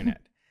was doing it.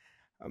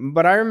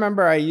 But I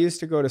remember I used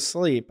to go to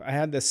sleep. I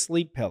had this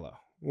sleep pillow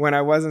when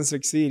I wasn't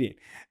succeeding.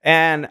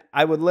 And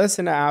I would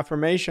listen to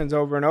affirmations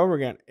over and over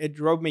again. It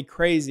drove me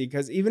crazy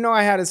because even though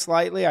I had it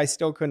slightly, I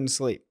still couldn't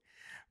sleep.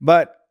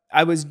 But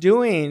I was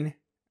doing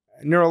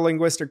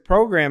neuro-linguistic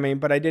programming,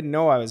 but I didn't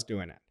know I was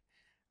doing it.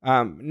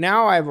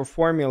 Now I have a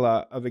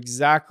formula of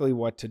exactly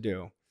what to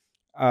do,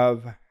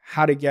 of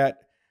how to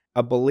get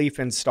a belief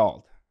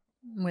installed.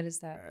 What is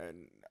that?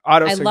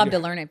 I love to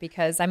learn it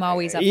because I'm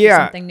always up for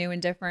Yeah. something new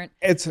and different.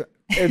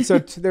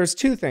 There's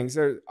two things.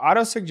 There's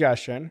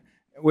auto-suggestion,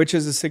 which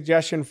is a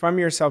suggestion from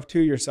yourself to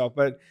yourself.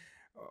 But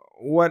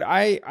what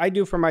I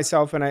do for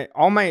myself, and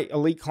all my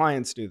elite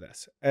clients do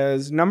this,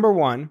 is number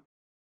one,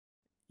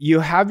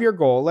 you have your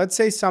goal. Let's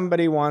say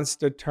somebody wants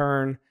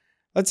to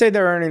let's say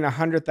they're earning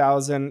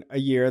 $100,000 a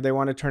year. They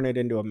want to turn it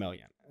into $1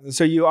 million.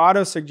 So you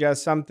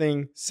auto-suggest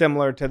something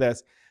similar to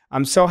this.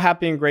 I'm so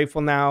happy and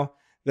grateful now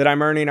that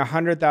I'm earning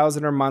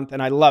 $100,000 a month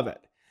and I love it.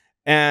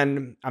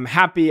 And I'm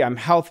happy, I'm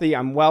healthy,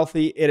 I'm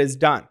wealthy. It is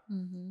done.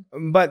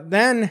 Mm-hmm. But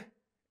then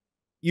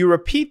you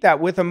repeat that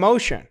with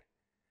emotion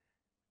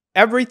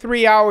every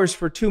 3 hours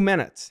for 2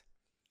 minutes.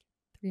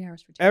 3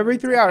 hours for 2 Every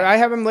minutes. 3 hours. I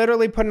have them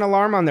literally put an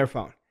alarm on their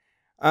phone.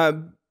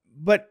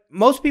 But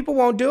most people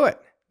won't do it.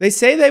 They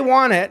say they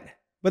want it,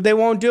 but they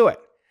won't do it.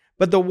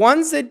 But the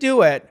ones that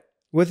do it,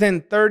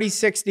 within 30,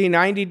 60,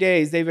 90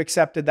 days, they've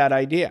accepted that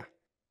idea.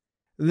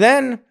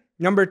 Then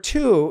number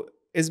two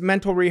is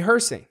mental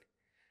rehearsing,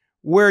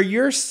 where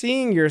you're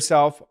seeing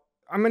yourself.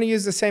 I'm going to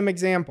use the same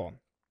example.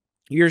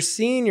 You're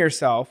seeing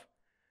yourself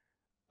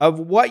of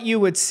what you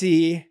would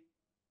see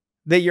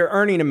that you're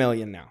earning $1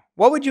 million now.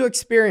 What would you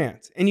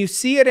experience? And you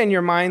see it in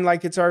your mind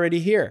like it's already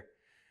here.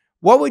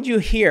 What would you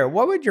hear?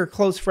 What would your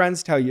close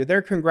friends tell you?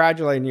 They're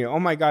congratulating you. Oh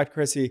my God,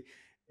 Chrissy,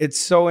 it's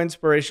so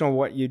inspirational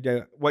what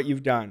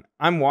you've done.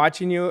 I'm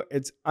watching you.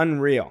 It's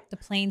unreal. The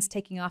plane's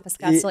taking off at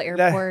Scottsdale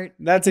Airport.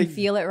 I can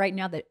feel it right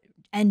now. The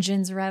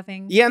engine's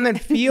revving. Yeah, and then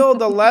feel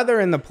the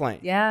leather in the plane.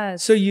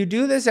 Yes. So you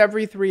do this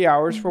every 3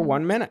 hours for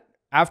 1 minute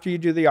after you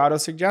do the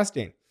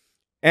auto-suggesting.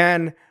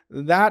 And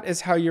that is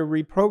how you're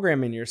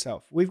reprogramming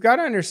yourself. We've got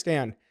to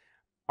understand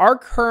our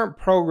current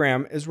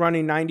program is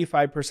running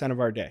 95% of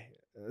our day.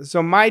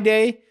 So my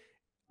day,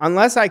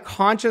 unless I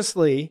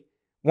consciously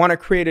want to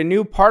create a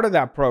new part of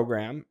that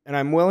program and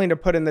I'm willing to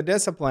put in the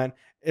discipline,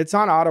 it's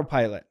on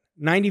autopilot,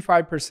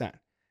 95%.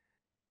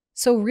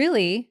 So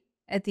really,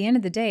 at the end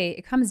of the day,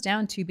 it comes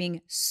down to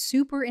being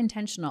super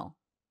intentional,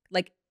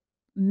 like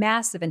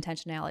massive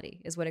intentionality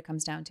is what it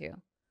comes down to.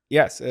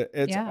 Yes,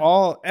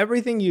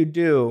 everything you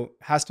do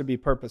has to be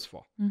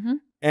purposeful. Mm-hmm.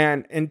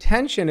 And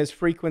intention is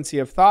frequency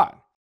of thought.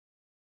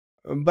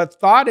 But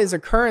thought is a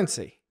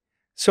currency.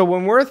 So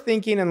when we're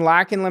thinking and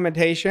lacking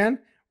limitation,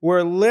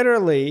 we're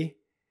literally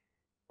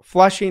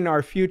flushing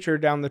our future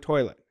down the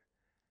toilet.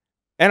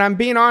 And I'm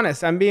being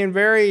honest. I'm being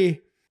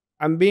very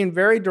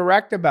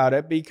direct about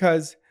it,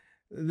 because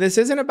this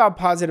isn't about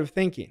positive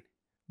thinking.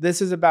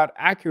 This is about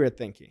accurate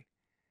thinking.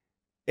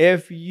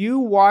 If you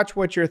watch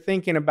what you're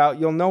thinking about,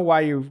 you'll know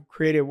why you've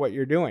created what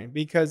you're doing,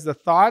 because the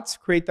thoughts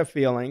create the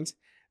feelings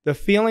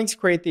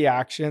create the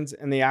actions,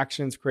 and the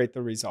actions create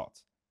the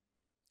results.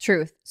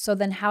 Truth. So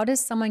then how does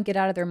someone get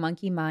out of their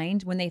monkey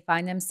mind when they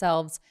find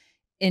themselves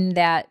in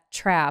that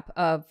trap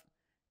of,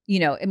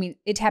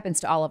 it happens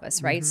to all of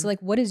us, right? Mm-hmm. So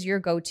like, what is your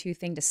go-to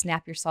thing to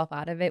snap yourself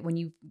out of it when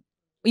you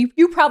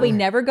probably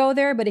never go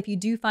there, but if you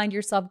do find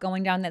yourself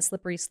going down that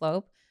slippery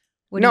slope,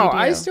 what do you do?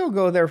 I still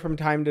go there from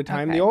time to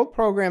time. Okay. The old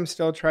program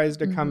still tries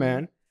to come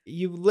in.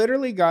 You've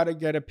literally got to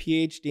get a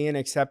PhD in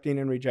accepting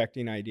and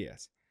rejecting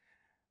ideas.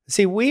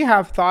 See, we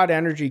have thought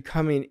energy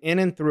coming in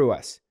and through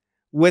us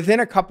within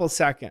a couple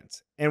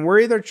seconds, and we're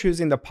either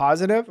choosing the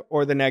positive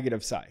or the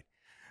negative side.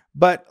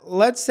 But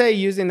let's say,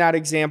 using that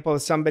example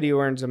of somebody who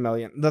earns $1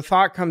 million, the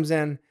thought comes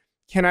in,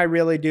 can I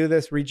really do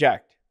this?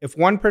 Reject. If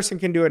one person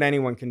can do it,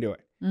 anyone can do it.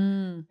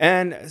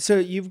 And so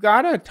you've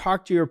got to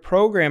talk to your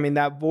programming,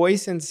 that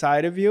voice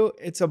inside of you.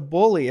 It's a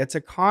bully. It's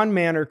a con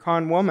man or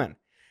con woman.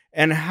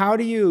 And how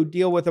do you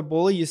deal with a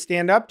bully? You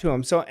stand up to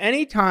him. So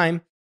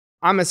anytime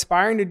I'm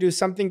aspiring to do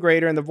something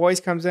greater and the voice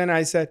comes in,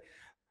 I said,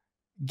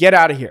 get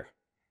out of here.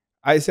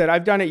 I said,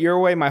 I've done it your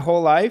way my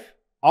whole life.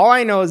 All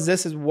I know is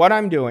this is what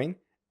I'm doing,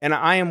 and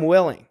I am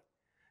willing.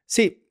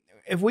 See,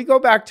 if we go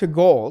back to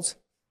goals,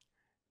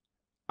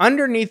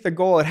 underneath the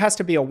goal, it has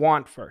to be a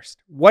want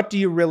first. What do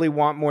you really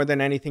want more than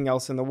anything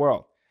else in the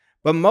world?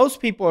 But most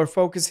people are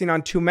focusing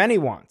on too many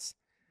wants.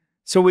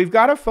 So we've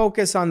got to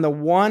focus on the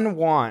one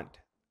want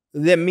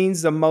that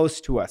means the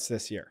most to us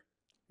this year,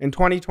 in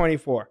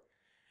 2024.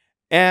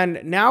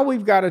 And now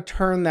we've got to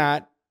turn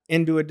that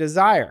into a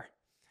desire.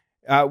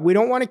 We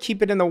don't want to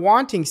keep it in the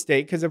wanting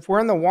state, because if we're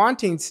in the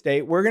wanting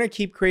state, we're going to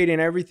keep creating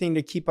everything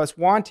to keep us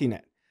wanting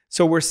it.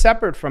 So we're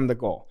separate from the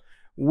goal.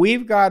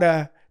 We've got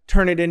to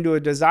turn it into a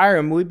desire,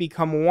 and we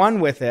become one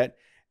with it.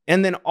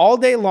 And then all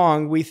day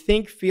long, we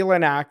think, feel,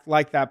 and act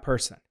like that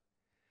person.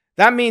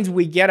 That means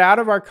we get out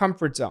of our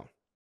comfort zone.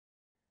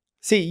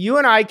 See, you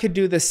and I could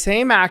do the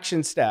same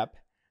action step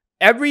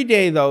every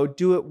day, though.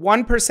 Do it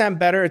 1%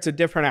 better. It's a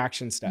different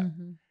action step.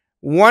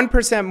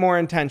 1% more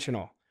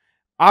intentional.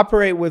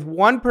 Operate with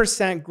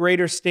 1%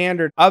 greater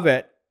standard of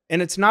it,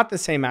 and it's not the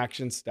same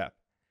action step.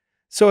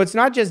 So it's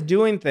not just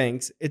doing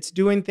things, it's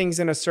doing things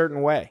in a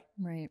certain way.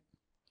 Right.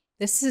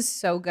 This is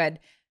so good.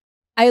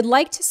 I'd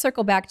like to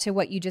circle back to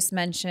what you just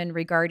mentioned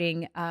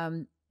regarding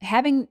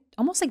having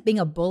almost like being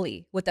a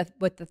bully with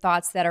the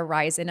thoughts that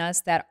arise in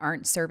us that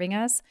aren't serving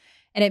us.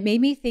 And it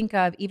made me think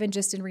of even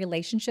just in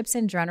relationships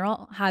in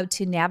general, how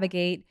to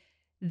navigate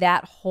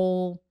that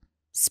whole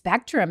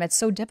spectrum. It's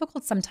so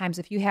difficult sometimes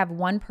if you have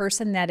one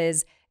person that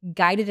is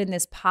guided in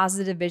this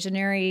positive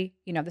visionary,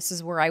 this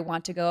is where I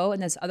want to go,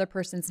 and this other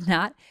person's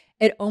not.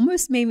 It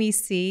almost made me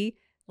see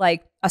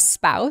like a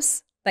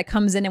spouse that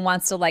comes in and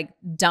wants to like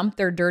dump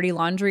their dirty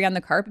laundry on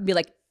the carpet and be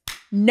like,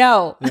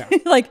 no, Yeah.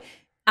 like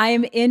I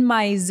am in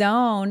my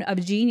zone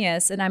of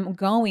genius and I'm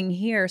going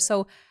here.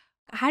 So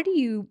how do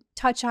you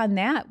touch on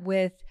that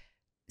with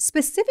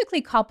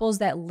specifically couples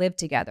that live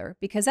together?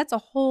 Because that's a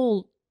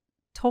whole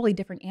totally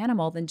different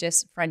animal than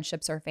just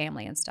friendships or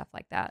family and stuff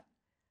like that.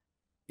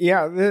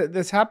 Yeah,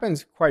 this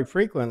happens quite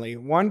frequently.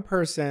 One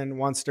person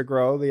wants to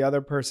grow, the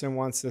other person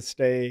wants to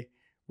stay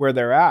where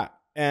they're at.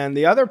 And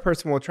the other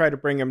person will try to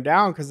bring them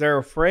down because they're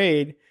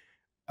afraid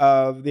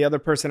of the other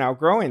person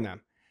outgrowing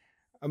them.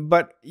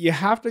 But you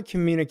have to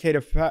communicate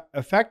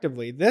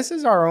effectively. This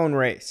is our own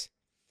race.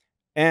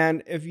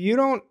 And if you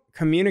don't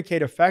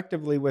communicate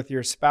effectively with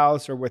your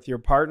spouse or with your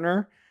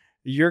partner,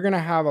 you're going to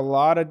have a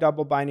lot of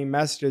double binding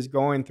messages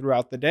going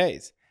throughout the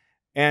days.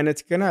 And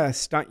it's going to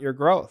stunt your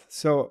growth.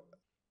 So,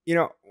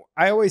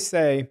 I always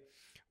say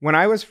when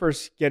I was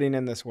first getting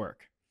in this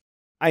work,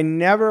 I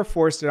never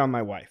forced it on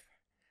my wife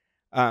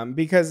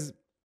because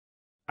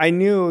I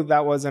knew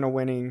that wasn't a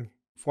winning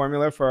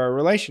formula for our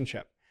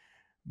relationship.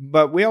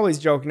 But we always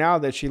joke now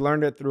that she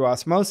learned it through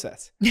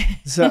osmosis.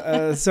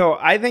 So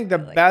I think the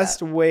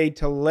best way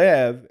to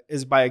live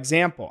is by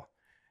example.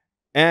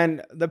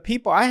 And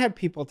I had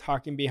people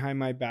talking behind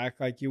my back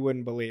like you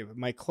wouldn't believe.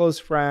 My close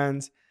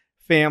friends,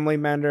 family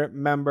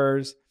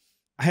members.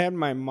 I had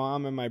my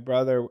mom and my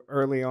brother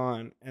early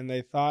on, and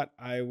they thought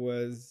I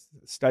was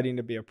studying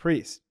to be a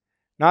priest.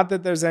 Not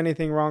that there's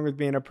anything wrong with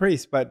being a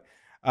priest, but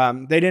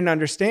they didn't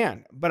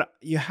understand. But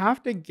you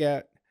have to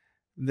get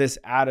this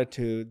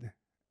attitude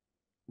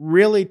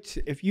really,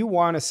 if you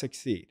want to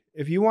succeed,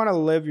 if you want to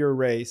live your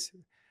race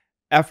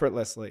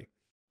effortlessly,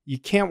 you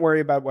can't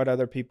worry about what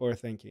other people are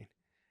thinking.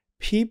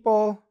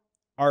 People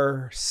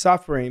are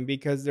suffering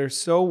because they're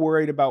so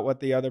worried about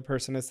what the other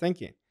person is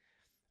thinking.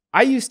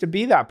 I used to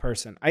be that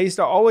person. I used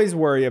to always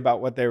worry about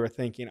what they were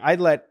thinking.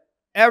 I'd let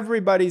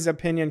everybody's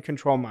opinion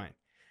control mine.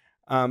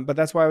 But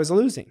that's why I was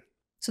losing.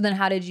 So then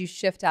how did you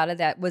shift out of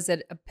that? Was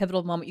it a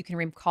pivotal moment you can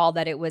recall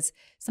that it was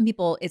some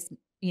people, it's,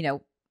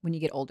 when you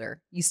get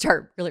older, you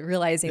start really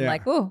realizing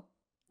like, oh,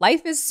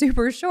 life is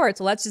super short.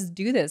 So let's just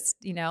do this,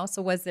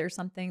 So was there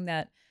something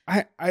that...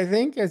 I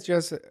think it's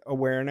just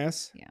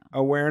awareness,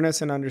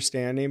 awareness and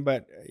understanding.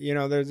 But,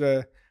 there's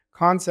a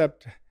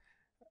concept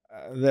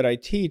that I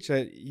teach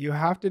that you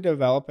have to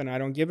develop an I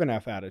don't give an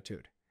F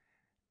attitude.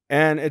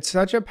 And it's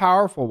such a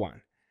powerful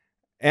one.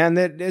 And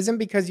it isn't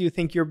because you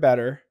think you're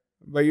better,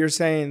 but you're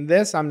saying,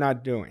 this I'm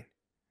not doing.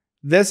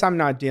 This I'm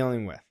not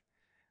dealing with.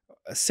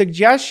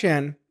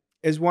 Suggestion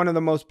is one of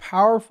the most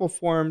powerful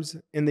forms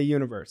in the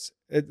universe.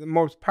 It's the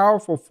most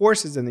powerful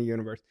forces in the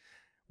universe.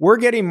 We're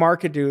getting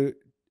marketed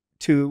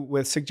to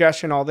with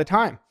suggestion all the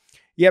time.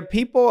 Yet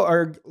people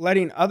are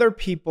letting other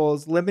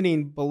people's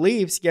limiting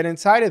beliefs get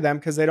inside of them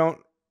because they don't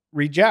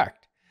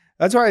reject.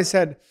 That's why I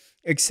said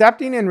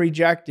accepting and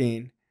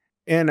rejecting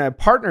in a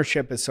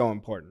partnership is so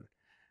important.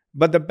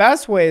 But the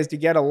best way is to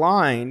get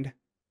aligned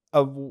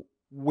of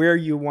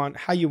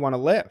how you want to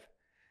live.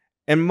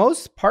 And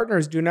most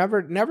partners do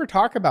never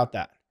talk about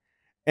that.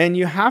 And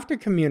you have to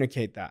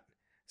communicate that.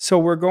 So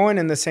we're going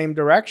in the same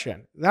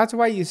direction. That's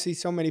why you see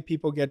so many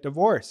people get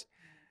divorced.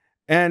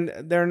 And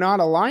they're not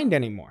aligned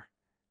anymore.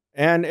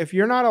 And if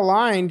you're not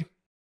aligned,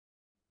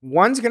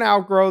 one's going to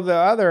outgrow the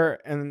other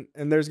and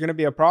there's going to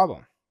be a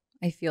problem.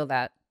 I feel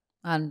that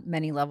on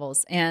many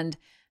levels. And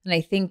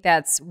I think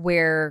that's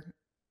where,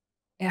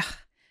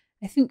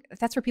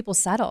 people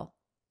settle.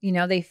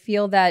 They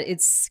feel that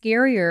it's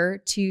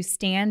scarier to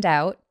stand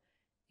out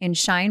and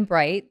shine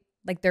bright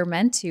like they're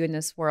meant to in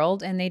this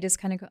world. And they just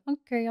kind of go,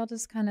 okay, I'll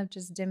just kind of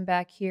just dim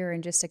back here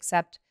and just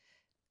accept,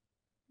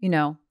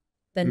 the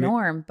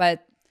norm.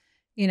 But,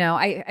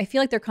 I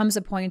feel like there comes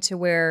a point to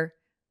where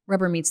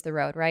rubber meets the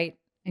road, right?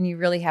 And you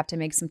really have to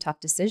make some tough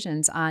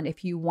decisions on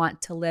if you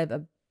want to live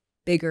a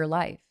bigger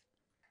life.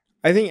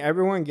 I think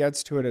everyone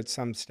gets to it at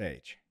some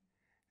stage,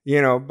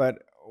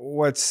 but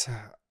what's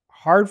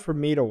hard for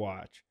me to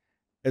watch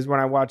is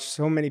when I watch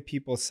so many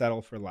people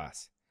settle for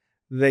less.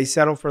 They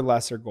settle for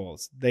lesser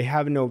goals. They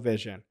have no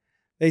vision.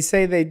 They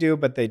say they do,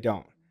 but they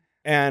don't.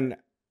 And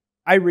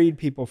I read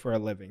people for a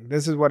living.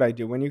 This is what I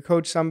do. When you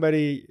coach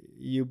somebody,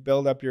 you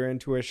build up your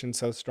intuition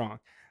so strong.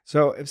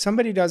 So if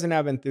somebody doesn't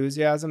have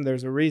enthusiasm,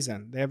 there's a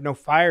reason. They have no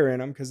fire in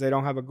them because they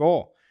don't have a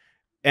goal.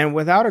 And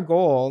without a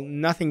goal,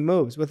 nothing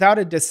moves. Without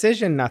a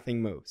decision,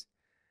 nothing moves.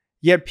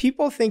 Yet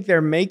people think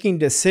they're making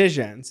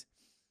decisions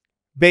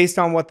based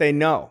on what they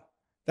know.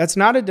 That's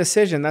not a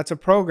decision. That's a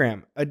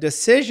program. A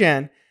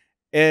decision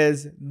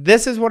is,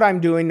 this is what I'm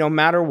doing no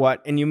matter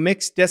what. And you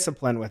mix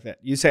discipline with it.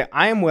 You say,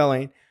 I am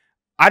willing.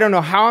 I don't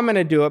know how I'm going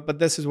to do it, but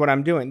this is what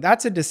I'm doing.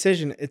 That's a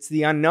decision. It's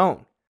the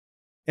unknown.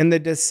 And the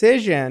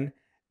decision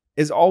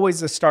is always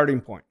the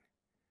starting point.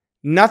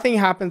 Nothing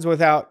happens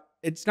without,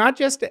 it's not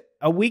just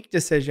a weak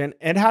decision.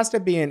 It has to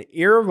be an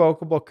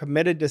irrevocable,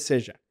 committed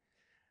decision.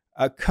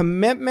 A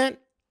commitment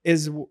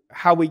is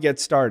how we get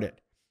started.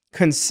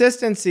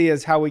 Consistency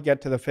is how we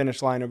get to the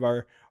finish line of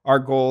our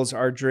goals,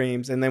 our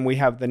dreams, and then we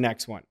have the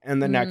next one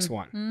and the next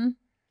one.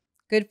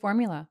 Good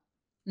formula.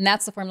 And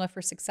that's the formula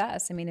for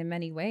success. I mean, in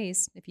many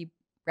ways, if you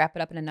wrap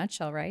it up in a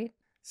nutshell, right?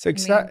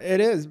 Success,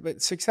 it is,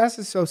 but success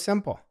is so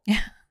simple. Yeah.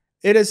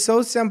 It is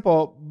so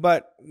simple,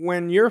 but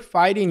when you're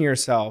fighting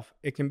yourself,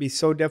 it can be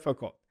so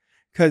difficult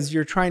because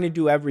you're trying to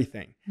do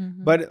everything.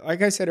 But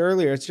like I said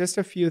earlier, it's just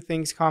a few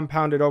things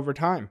compounded over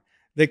time.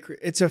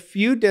 It's a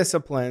few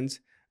disciplines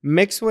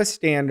mixed with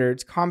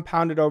standards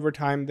compounded over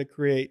time that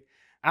create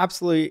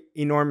absolutely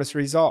enormous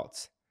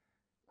results.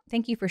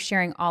 Thank you for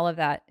sharing all of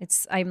that.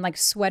 I'm like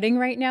sweating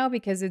right now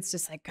because it's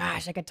just like,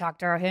 gosh, I could talk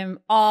to him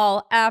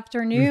all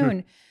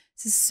afternoon.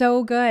 This is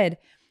so good.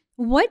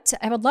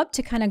 I would love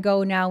to kind of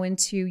go now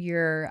into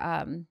your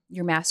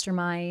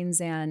masterminds,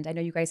 and I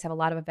know you guys have a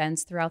lot of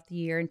events throughout the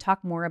year, and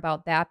talk more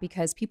about that,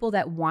 because people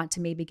that want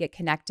to maybe get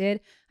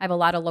connected, I have a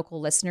lot of local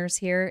listeners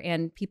here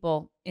and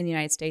people in the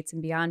United States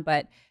and beyond,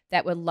 but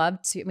that would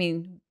love to. I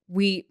mean,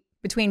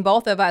 between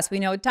both of us, we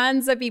know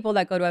tons of people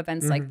that go to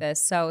events like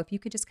this. So if you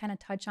could just kind of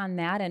touch on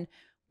that and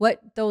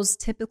what those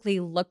typically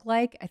look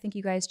like. I think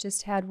you guys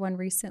just had one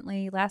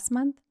recently last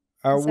month.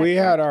 We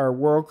had our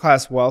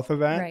world-class wealth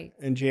event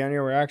in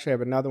January. We actually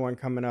have another one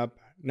coming up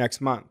next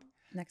month.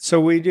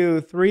 So we do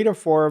 3 to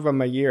 4 of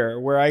them a year,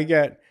 where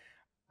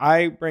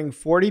I bring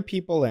 40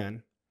 people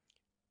in,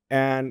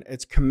 and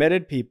it's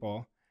committed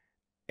people.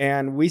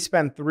 And we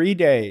spend 3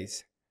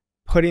 days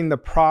putting the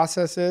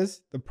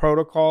processes, the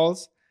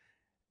protocols,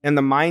 and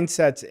the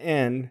mindsets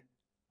in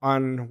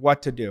on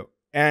what to do.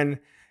 And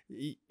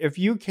if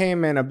you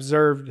came and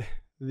observed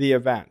the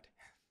event,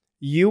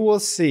 you will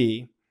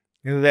see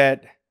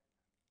that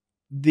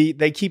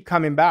they keep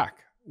coming back.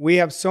 We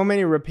have so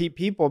many repeat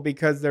people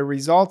because their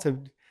results have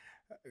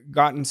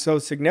gotten so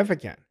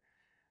significant.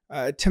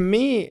 To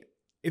me,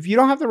 if you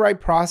don't have the right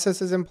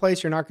processes in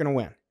place, you're not going to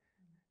win.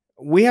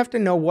 We have to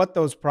know what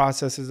those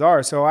processes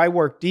are. So I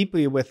work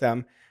deeply with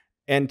them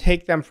and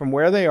take them from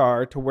where they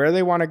are to where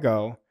they want to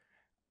go.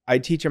 I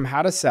teach them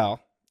how to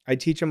sell. I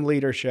teach them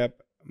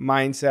leadership,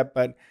 mindset.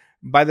 But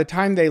by the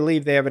time they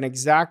leave, they have an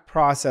exact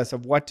process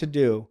of what to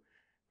do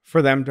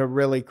for them to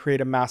really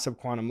create a massive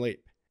quantum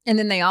leap. And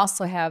then they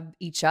also have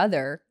each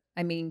other.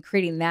 I mean,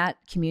 creating that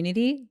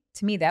community,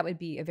 to me, that would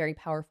be a very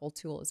powerful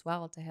tool as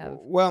well to have.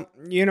 Well,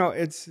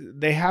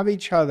 they have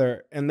each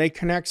other and they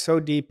connect so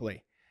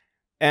deeply.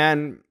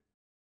 And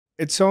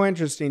it's so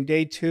interesting.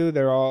 Day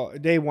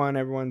 1,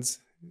 everyone's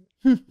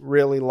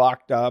really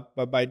locked up,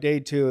 but by day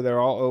 2,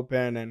 they're all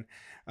open.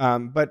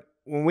 And but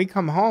when we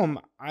come home,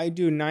 I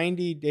do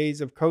 90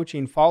 days of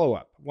coaching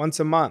follow-up once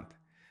a month,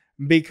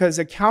 because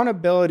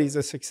accountability is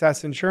a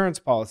success insurance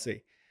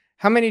policy.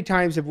 How many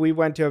times have we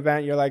went to an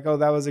event, you're like, oh,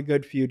 that was a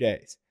good few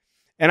days.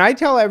 And I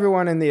tell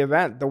everyone in the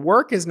event, the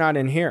work is not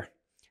in here.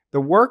 The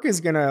work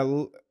is going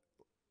to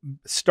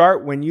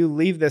start when you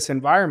leave this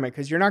environment,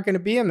 because you're not going to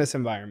be in this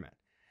environment.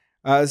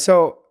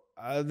 So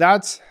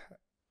that's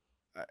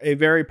a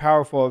very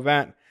powerful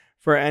event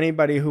for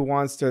anybody who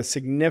wants to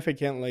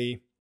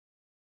significantly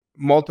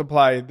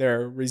multiply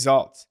their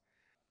results.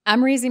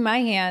 I'm raising my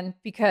hand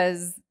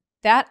because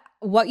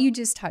what you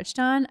just touched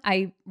on,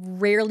 I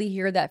rarely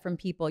hear that from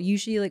people.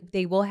 Usually, like,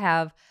 they will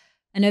have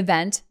an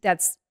event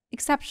that's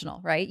exceptional,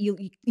 right? You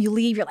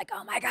leave, you're like,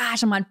 oh my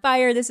gosh, I'm on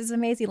fire. This is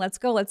amazing. Let's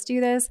go. Let's do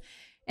this.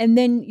 And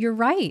then you're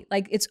right.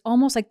 Like, it's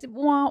almost like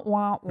wah,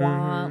 wah,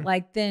 wah.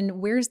 Like,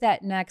 then where's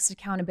that next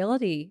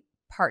accountability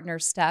partner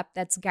step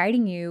that's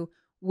guiding you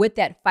with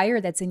that fire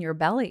that's in your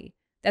belly?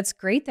 That's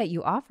great that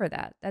you offer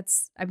that.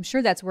 I'm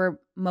sure that's where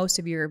most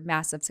of your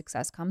massive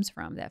success comes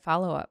from, that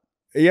follow-up.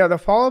 Yeah, the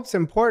follow-up's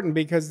important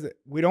because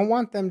we don't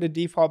want them to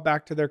default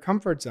back to their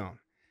comfort zone.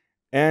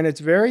 And it's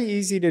very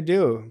easy to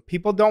do.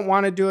 People don't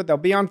want to do it. They'll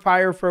be on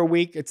fire for a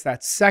week. It's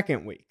that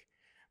second week.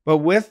 But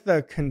with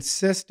the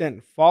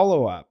consistent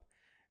follow-up,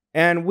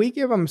 and we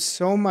give them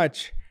so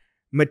much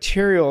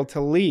material to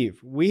leave.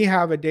 We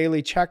have a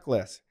daily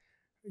checklist.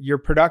 Your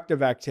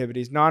productive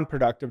activities,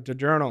 non-productive, to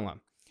journal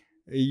them.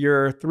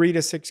 Your 3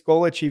 to 6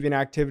 goal-achieving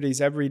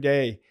activities every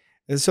day.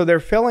 And so they're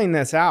filling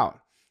this out.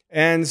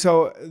 And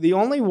so the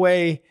only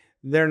way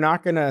they're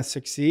not going to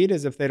succeed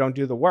is if they don't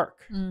do the work.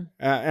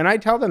 And I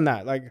tell them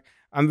that. Like,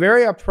 I'm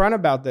very upfront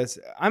about this.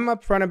 I'm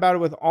upfront about it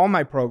with all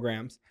my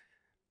programs.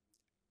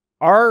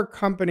 Our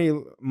company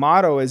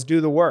motto is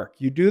do the work.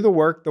 You do the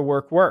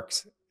work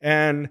works.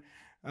 And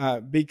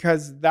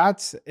because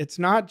it's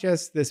not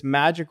just this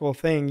magical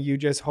thing. You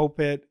just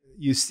hope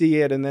you see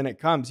it, and then it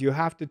comes. You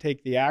have to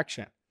take the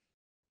action.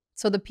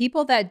 So the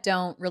people that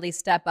don't really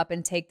step up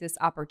and take this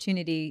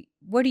opportunity,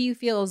 what do you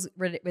feel is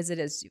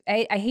it?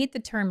 I hate the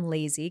term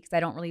lazy, because I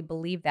don't really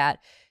believe that.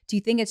 Do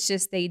you think it's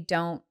just they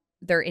don't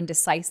they're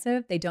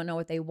indecisive? They don't know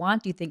what they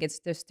want? Do you think it's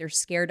just they're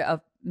scared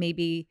of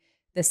maybe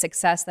the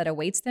success that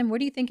awaits them? What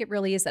do you think it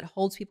really is that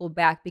holds people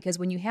back? Because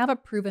when you have a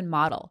proven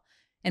model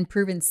and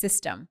proven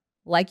system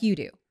like you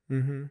do,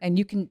 and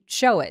you can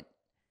show it,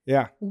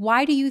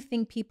 why do you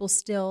think people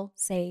still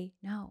say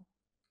no?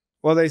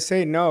 Well, they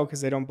say no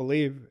because they don't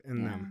believe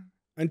in them.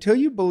 Until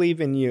you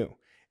believe in you,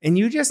 and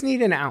you just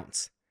need an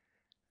ounce.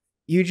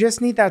 You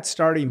just need that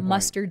starting point.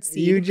 Mustard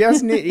seed. You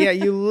just need,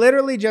 you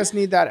literally just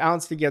need that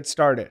ounce to get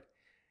started.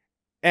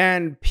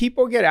 And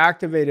people get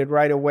activated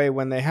right away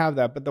when they have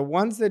that. But the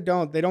ones that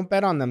don't, they don't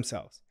bet on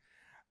themselves.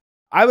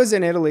 I was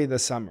in Italy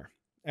this summer,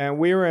 and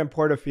we were in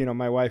Portofino,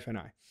 my wife and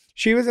I.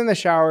 She was in the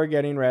shower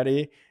getting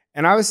ready,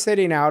 and I was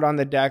sitting out on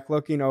the deck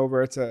looking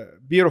over. It's a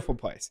beautiful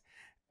place.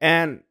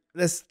 And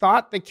this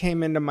thought that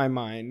came into my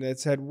mind that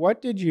said,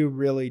 what did you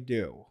really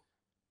do?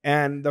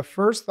 And the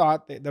first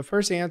thought, the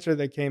first answer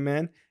that came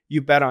in,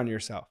 you bet on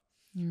yourself.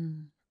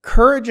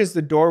 Courage is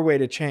the doorway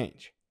to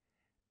change.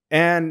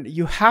 And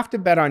you have to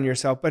bet on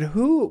yourself, but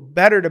who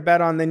better to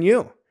bet on than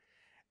you?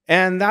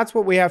 And that's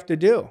what we have to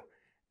do.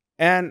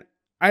 And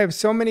I have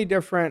so many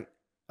different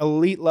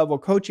elite level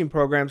coaching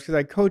programs because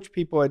I coach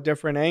people at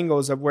different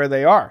angles of where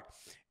they are.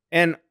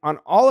 And on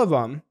all of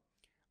them,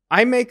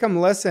 I make them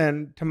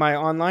listen to my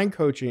online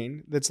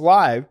coaching that's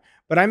live,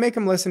 but I make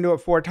them listen to it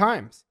 4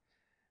 times.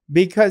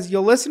 Because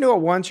you'll listen to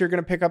it once, you're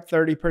going to pick up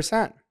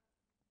 30%.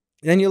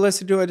 Then you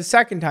listen to it a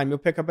second time, you'll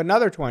pick up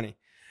another 20.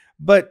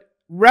 But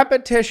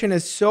repetition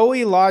is so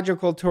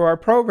illogical to our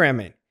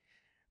programming,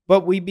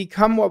 but we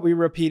become what we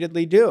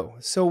repeatedly do.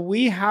 So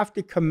we have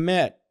to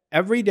commit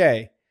every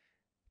day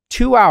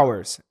 2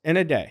 hours in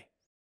a day.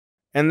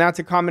 And that's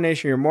a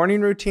combination of your morning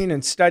routine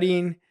and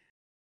studying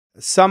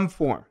some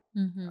form.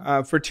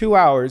 For 2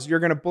 hours, you're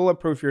going to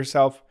bulletproof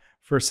yourself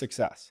for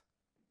success.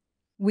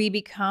 We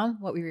become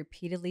what we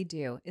repeatedly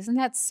do. Isn't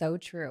that so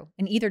true?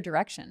 In either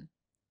direction.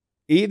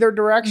 Either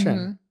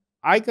direction.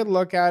 I could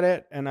look at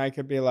it and I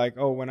could be like,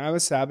 oh, when I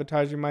was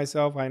sabotaging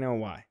myself, I know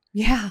why.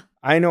 Yeah.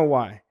 I know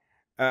why.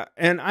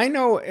 And I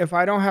know if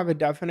I don't have a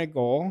definite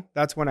goal,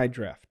 that's when I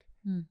drift.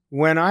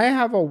 When I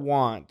have a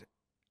want,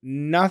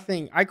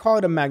 nothing, I call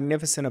it a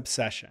magnificent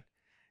obsession.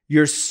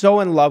 You're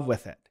so in love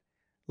with it.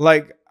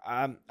 Like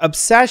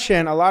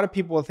obsession, a lot of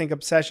people will think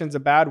obsession's a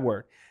bad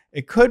word.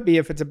 It could be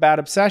if it's a bad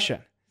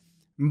obsession.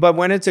 But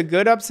when it's a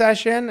good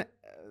obsession,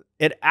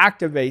 it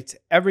activates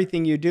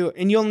everything you do.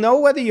 And you'll know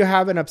whether you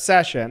have an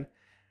obsession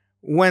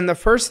when the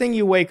first thing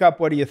you wake up,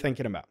 what are you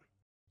thinking about?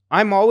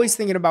 I'm always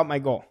thinking about my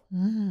goal.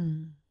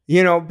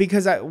 You know,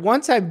 because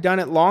once I've done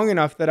it long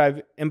enough that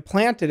I've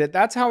implanted it,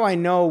 that's how I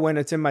know when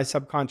it's in my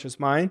subconscious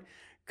mind,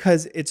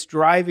 because it's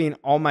driving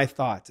all my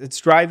thoughts. It's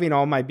driving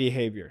all my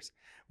behaviors.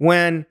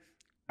 When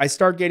I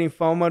start getting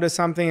FOMO to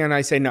something and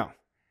I say no,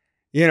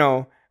 you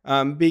know,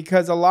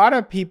 because a lot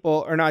of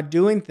people are not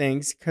doing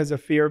things because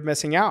of fear of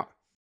missing out.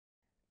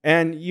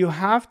 And you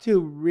have to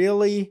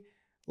really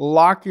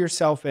lock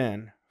yourself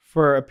in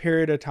for a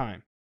period of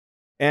time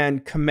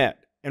and commit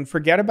and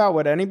forget about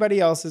what anybody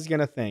else is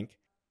going to think.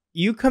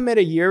 You commit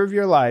a year of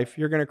your life,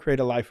 you're going to create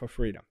a life of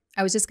freedom.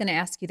 I was just going to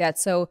ask you that.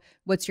 So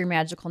what's your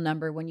magical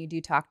number when you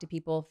do talk to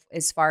people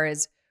as far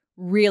as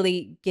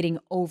really getting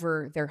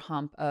over their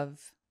hump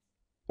of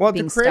Well,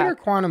 being to create stuck?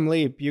 a quantum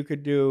leap, you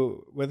could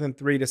do within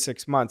 3 to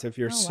 6 months if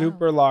you're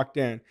super locked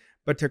in.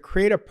 But to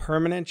create a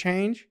permanent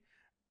change,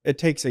 it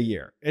takes a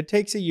year. It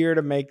takes a year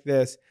to make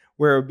this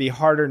where it would be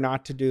harder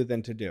not to do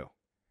than to do.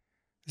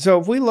 So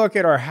if we look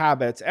at our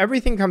habits,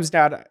 everything comes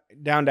down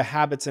to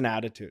habits and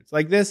attitudes.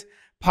 Like this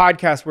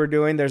podcast we're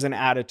doing, there's an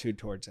attitude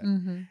towards it.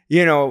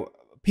 You know,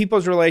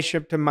 people's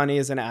relationship to money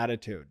is an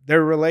attitude.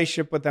 Their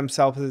relationship with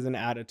themselves is an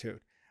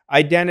attitude.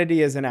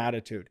 Identity is an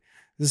attitude.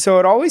 So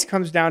it always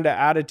comes down to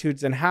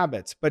attitudes and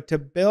habits. But to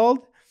build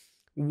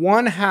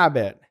one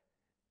habit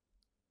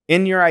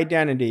in your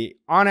identity,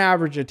 on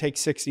average, it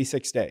takes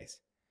 66 days.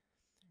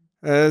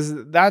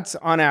 That's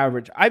on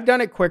average. I've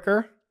done it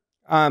quicker,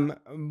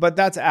 but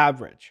that's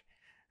average.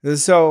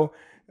 So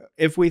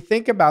if we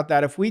think about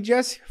that, if we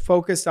just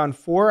focused on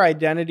 4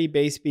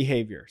 identity-based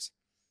behaviors,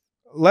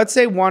 let's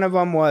say one of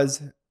them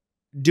was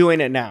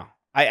doing it now.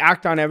 I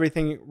act on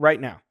everything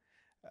right now.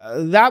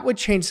 That would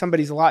change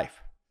somebody's life.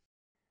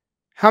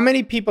 How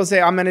many people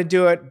say, I'm going to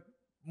do it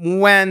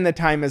when the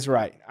time is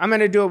right? I'm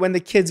going to do it when the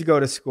kids go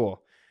to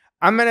school.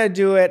 I'm going to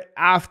do it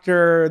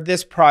after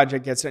this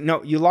project gets done.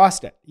 No, you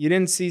lost it. You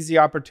didn't seize the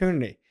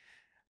opportunity.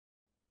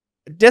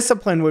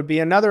 Discipline would be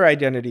another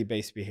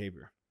identity-based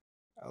behavior.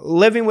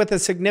 Living with a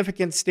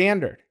significant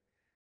standard.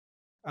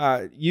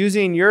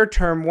 Using your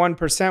term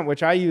 1%,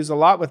 which I use a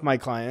lot with my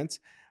clients,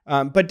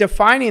 but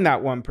defining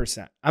that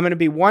 1%. I'm going to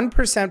be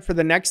 1% for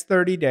the next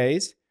 30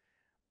 days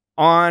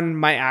on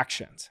my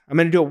actions. I'm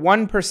going to do it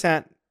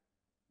 1%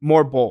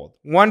 more bold,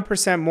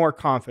 1% more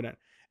confident.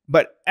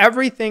 But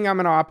everything I'm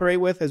going to operate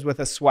with is with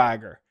a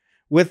swagger,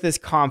 with this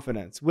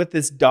confidence, with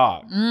this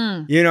dog.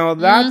 You know,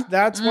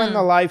 that's when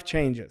the life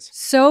changes.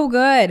 So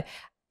good.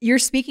 You're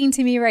speaking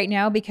to me right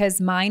now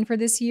because mine for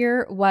this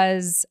year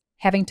was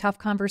having tough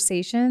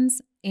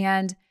conversations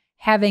and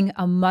having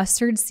a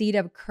mustard seed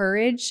of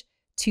courage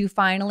to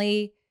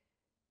finally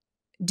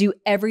do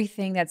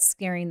everything that's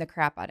scaring the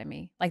crap out of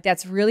me. Like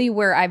that's really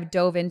where I've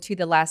dove into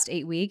the last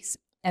 8 weeks,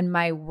 and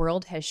my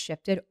world has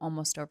shifted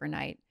almost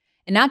overnight.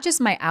 And not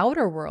just my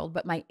outer world,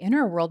 but my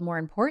inner world, more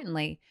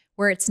importantly,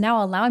 where it's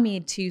now allowing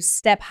me to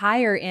step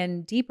higher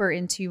and deeper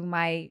into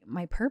my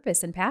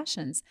purpose and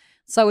passions.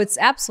 So it's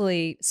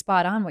absolutely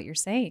spot on what you're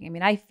saying. I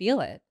mean, I feel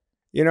it.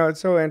 You know, it's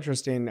so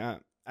interesting.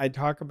 I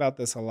talk about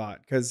this a lot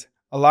because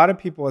a lot of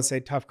people will say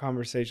tough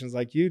conversations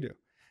like you do.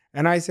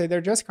 And I say they're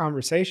just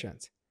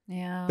conversations.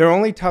 Yeah. They're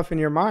only tough in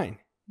your mind.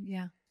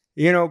 Yeah.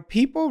 You know,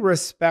 people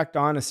respect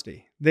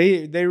honesty.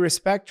 They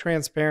respect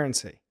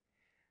transparency.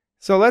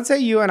 So let's say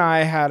you and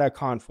I had a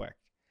conflict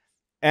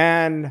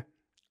and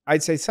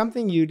I'd say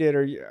something you did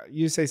or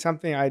you say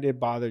something I did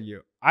bothered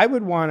you. I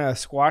would want to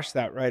squash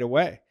that right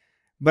away,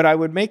 but I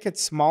would make it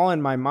small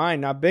in my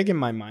mind, not big in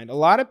my mind. A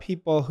lot of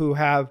people who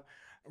have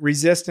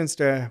resistance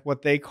to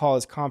what they call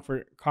as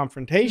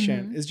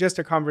confrontation is just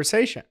a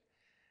conversation.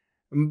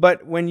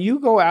 But when you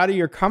go out of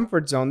your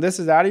comfort zone, this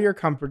is out of your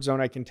comfort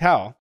zone, I can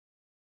tell,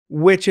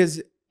 which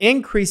is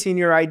increasing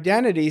your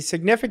identity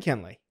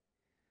significantly.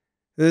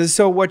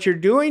 So what you're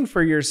doing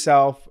for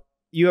yourself,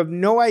 you have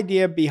no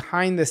idea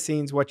behind the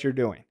scenes what you're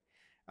doing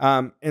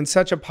in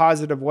such a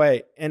positive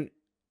way. And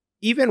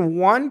even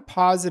one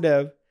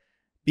positive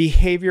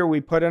behavior we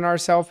put in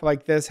ourselves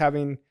like this,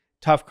 having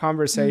tough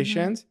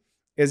conversations,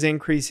 is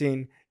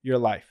increasing your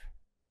life.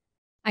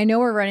 I know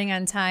we're running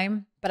on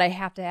time, but I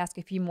have to ask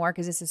a few more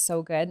because this is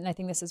so good. And I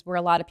think this is where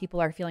a lot of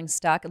people are feeling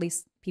stuck, at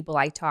least people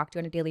I talk to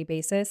on a daily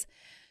basis.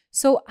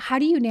 So how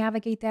do you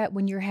navigate that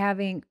when you're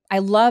having, I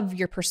love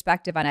your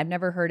perspective on it. I've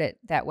never heard it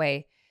that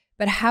way,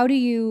 but how do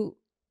you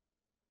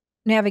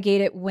navigate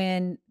it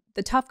when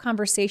the tough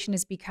conversation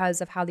is because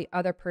of how the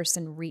other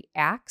person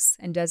reacts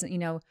and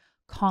doesn't,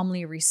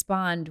 calmly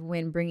respond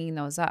when bringing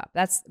those up?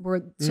 That's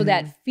where, so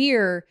that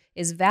fear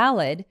is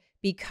valid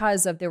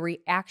because of the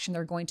reaction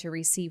they're going to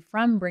receive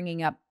from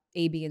bringing up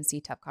A, B, and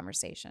C tough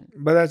conversation.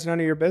 But that's none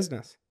of your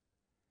business.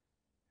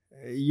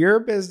 Your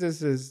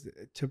business is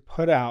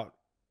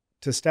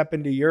to step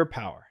into your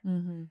power.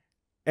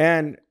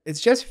 And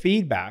it's just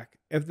feedback.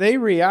 If they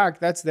react,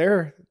 that's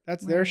their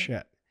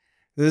shit.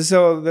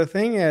 So the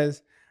thing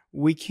is,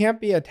 we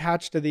can't be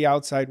attached to the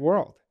outside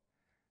world.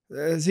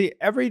 See,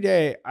 every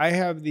day I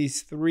have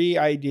these 3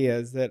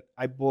 ideas that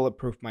I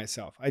bulletproof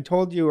myself. I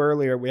told you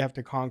earlier, we have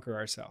to conquer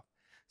ourselves.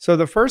 So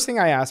the first thing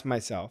I ask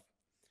myself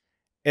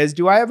is,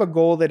 do I have a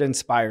goal that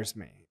inspires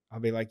me?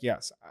 I'll be like,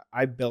 yes,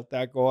 I built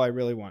that goal. I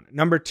really want it.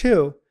 Number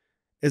 2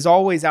 is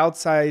always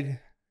outside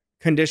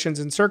conditions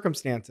and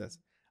circumstances.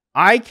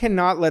 I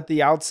cannot let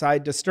the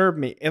outside disturb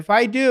me. If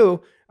I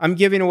do, I'm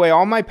giving away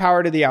all my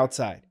power to the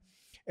outside.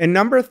 And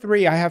number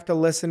 3, I have to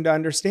listen to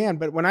understand.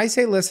 But when I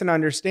say listen to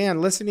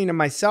understand, listening to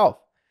myself,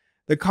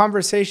 the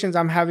conversations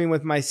I'm having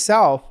with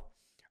myself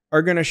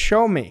are going to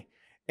show me.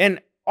 And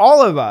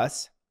all of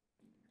us,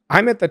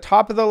 I'm at the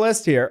top of the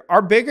list here.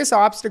 Our biggest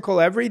obstacle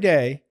every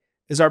day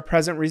is our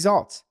present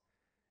results.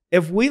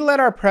 If we let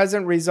our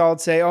present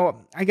results say,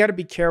 oh, I got to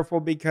be careful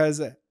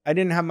because I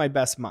didn't have my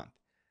best month,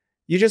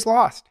 you just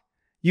lost.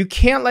 You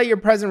can't let your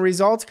present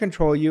results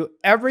control you.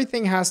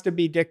 Everything has to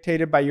be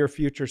dictated by your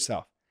future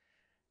self.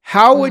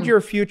 How would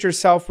your future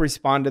self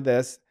respond to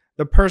this?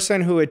 The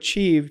person who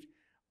achieved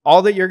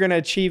all that you're going to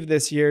achieve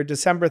this year,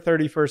 December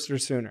 31st or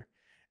sooner.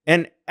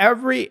 And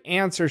every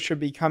answer should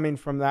be coming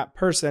from that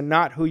person,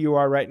 not who you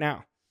are right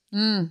now.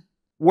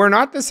 We're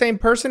not the same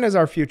person as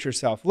our future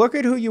self. Look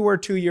at who you were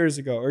 2 years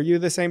ago. Are you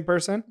the same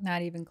person?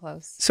 Not even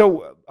close.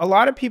 So a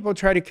lot of people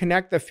try to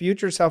connect the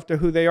future self to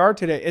who they are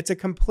today. It's a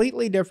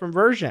completely different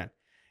version.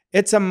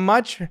 It's a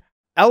much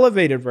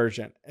elevated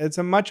version. It's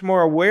a much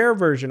more aware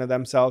version of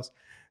themselves.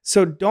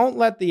 So don't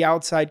let the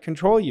outside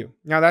control you.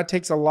 Now that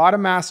takes a lot of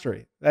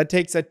mastery. That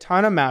takes a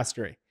ton of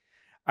mastery.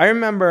 I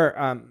remember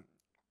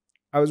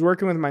I was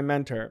working with my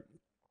mentor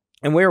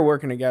and we were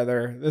working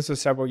together. This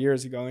was several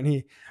years ago.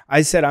 And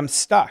I said, I'm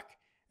stuck.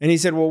 And he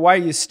said, well, why are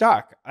you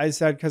stuck? I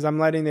said, because I'm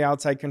letting the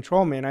outside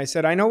control me. And I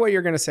said, I know what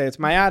you're going to say. It's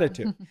my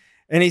attitude.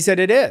 And he said,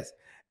 it is.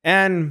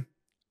 And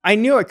I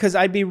knew it because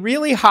I'd be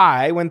really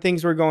high when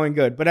things were going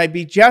good, but I'd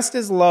be just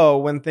as low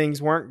when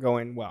things weren't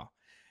going well.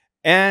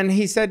 And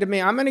he said to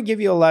me, I'm going to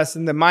give you a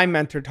lesson that my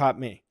mentor taught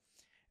me.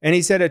 And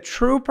he said, a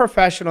true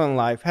professional in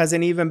life has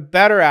an even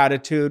better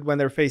attitude when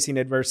they're facing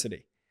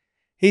adversity.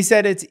 He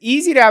said, it's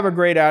easy to have a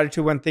great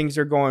attitude when things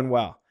are going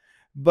well,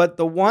 but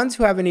the ones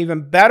who have an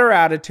even better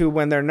attitude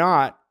when they're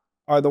not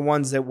are the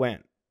ones that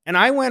win. And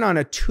I went on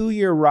a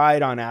 2-year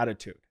ride on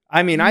attitude.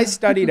 I mean, I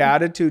studied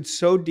attitude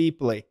so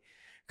deeply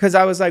because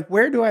I was like,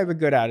 where do I have a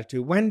good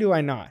attitude? When do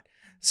I not?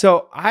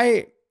 So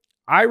I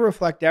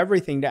reflect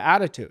everything to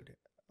attitude.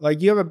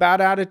 Like you have a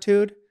bad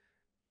attitude,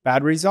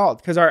 bad result.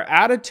 Because our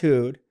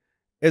attitude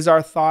is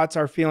our thoughts,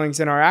 our feelings,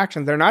 and our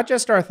actions. They're not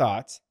just our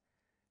thoughts.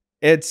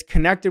 It's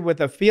connected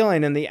with a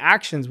feeling and the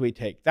actions we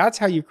take. That's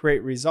how you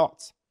create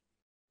results.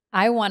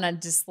 I want to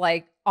just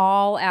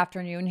all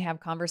afternoon, have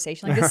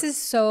conversation. Like, this is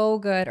so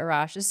good,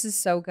 Arash. This is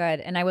so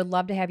good. And I would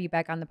love to have you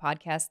back on the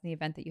podcast in the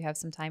event that you have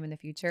some time in the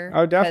future.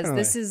 Oh, definitely.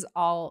 Because this is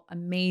all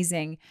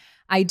amazing.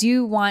 I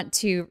do want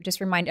to just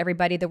remind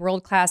everybody the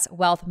world-class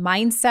wealth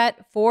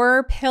mindset,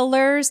 4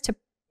 pillars to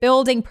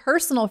building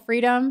personal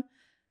freedom,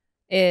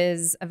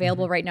 is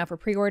available right now for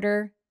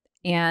pre-order.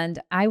 And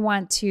I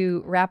want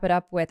to wrap it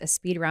up with a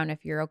speed round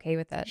if you're okay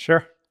with it.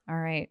 Sure. All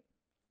right.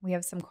 We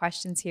have some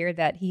questions here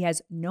that he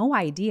has no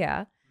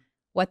idea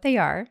what they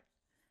are.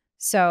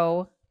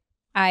 So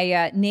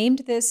I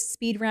named this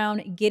speed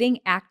round Getting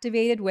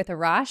Activated with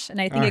Arash. And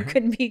I think it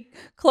couldn't be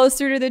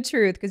closer to the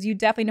truth because you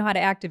definitely know how to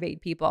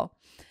activate people.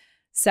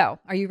 So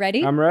are you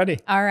ready? I'm ready.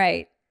 All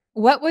right.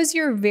 What was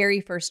your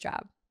very first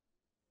job?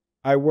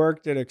 I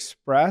worked at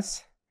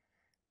Express.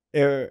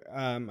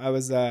 I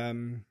was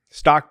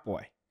stock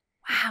boy.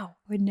 Wow.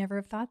 Would never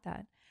have thought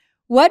that.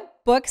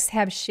 What books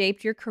have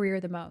shaped your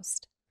career the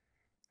most?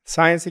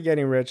 Science of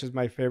Getting Rich is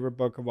my favorite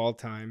book of all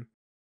time.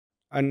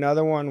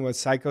 Another one was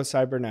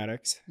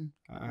Psycho-Cybernetics.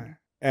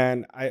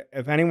 And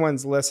if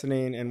anyone's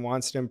listening and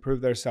wants to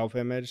improve their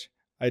self-image,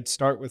 I'd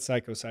start with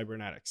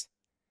Psycho-Cybernetics.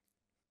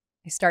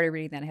 I started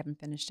reading that. I haven't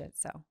finished it.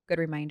 So good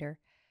reminder.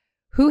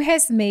 Who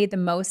has made the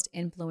most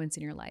influence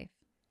in your life?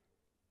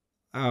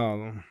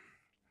 Oh,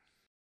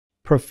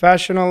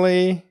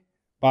 professionally,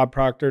 Bob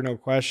Proctor, no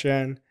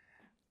question.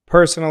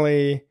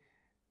 Personally,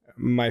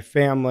 my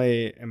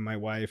family and my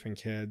wife and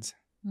kids.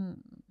 I'm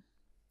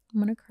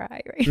going to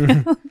cry right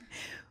now.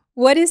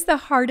 What is the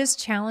hardest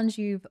challenge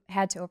you've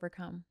had to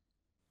overcome?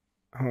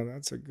 Oh,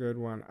 that's a good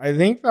one. I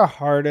think the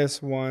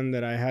hardest one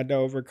that I had to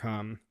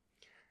overcome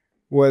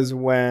was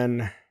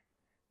when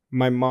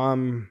my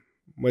mom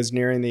was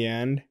nearing the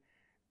end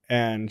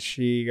and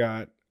she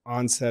got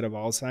onset of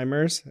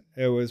Alzheimer's.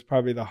 It was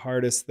probably the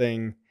hardest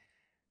thing.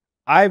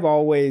 I've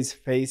always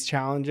faced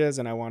challenges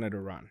and I wanted to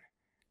run.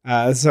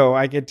 So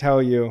I could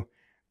tell you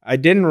I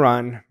didn't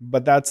run,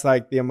 but that's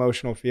like the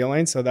emotional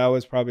feeling. So that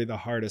was probably the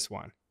hardest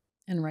one.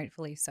 And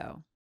rightfully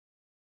so.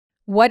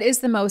 What is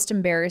the most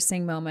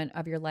embarrassing moment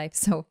of your life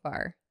so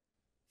far?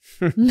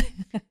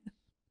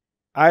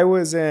 I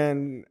was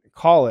in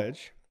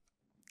college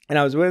and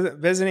I was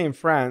visiting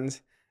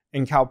friends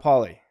in Cal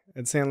Poly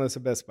at San Luis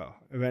Obispo,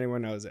 if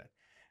anyone knows it.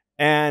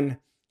 And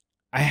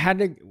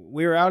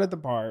we were out at the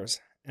bars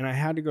and I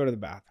had to go to the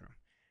bathroom.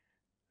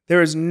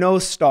 There was no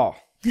stall.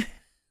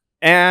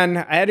 And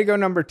I had to go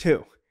number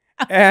 2.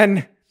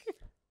 And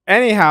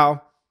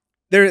anyhow,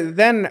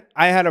 then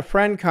I had a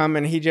friend come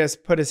and he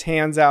just put his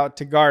hands out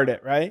to guard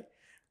it, right?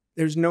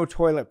 There's no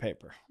toilet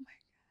paper.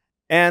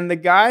 And the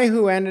guy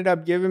who ended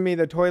up giving me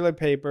the toilet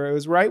paper, it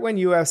was right when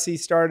UFC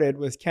started,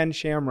 was Ken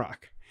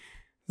Shamrock.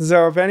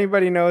 So if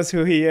anybody knows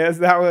who he is,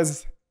 that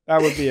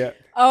would be it.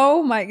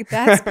 Oh my,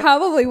 that's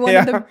probably one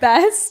of the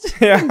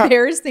best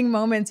embarrassing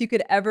moments you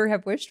could ever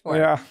have wished for.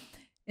 Yeah.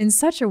 In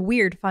such a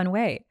weird, fun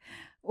way.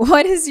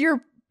 What is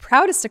your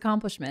proudest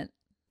accomplishment?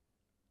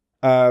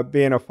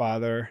 Being a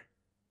father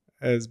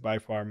is by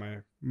far my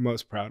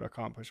most proud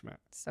accomplishment.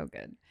 So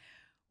good.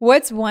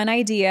 What's one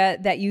idea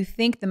that you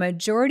think the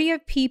majority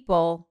of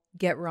people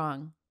get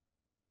wrong?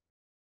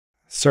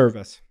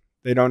 Service.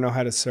 They don't know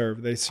how to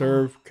serve. They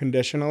serve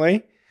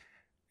conditionally.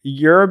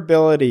 Your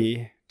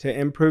ability to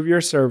improve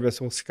your service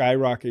will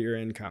skyrocket your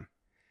income.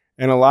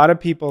 And a lot of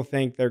people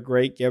think they're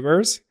great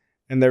givers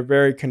and they're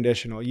very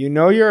conditional. You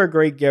know you're a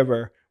great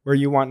giver where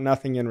you want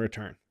nothing in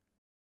return.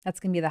 That's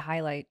going to be the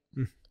highlight.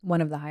 One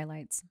of the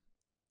highlights.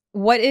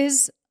 What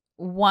is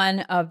one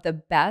of the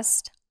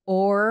best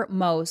or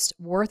most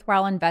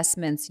worthwhile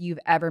investments you've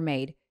ever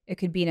made? It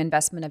could be an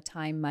investment of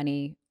time,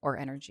 money, or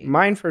energy.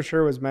 Mine for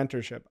sure was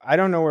mentorship. I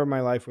don't know where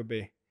my life would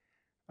be.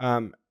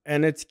 And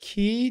it's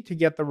key to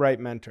get the right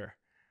mentor.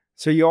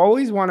 So you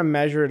always want to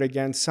measure it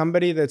against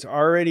somebody that's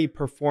already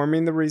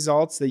performing the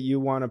results that you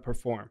want to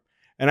perform.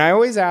 And I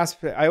always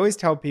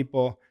tell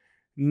people,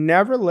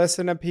 never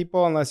listen to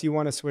people unless you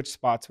want to switch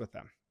spots with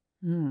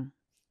them.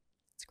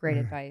 It's great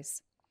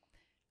advice.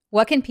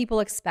 What can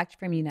people expect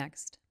from you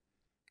next?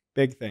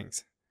 Big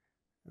things.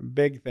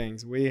 Big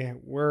things.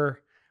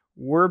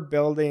 We're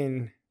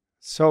building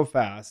so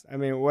fast. I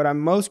mean, what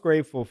I'm most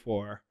grateful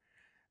for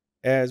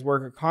is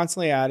we're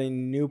constantly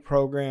adding new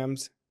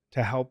programs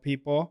to help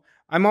people.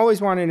 I'm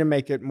always wanting to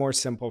make it more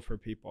simple for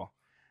people.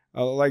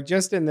 Like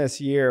just in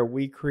this year,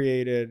 we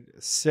created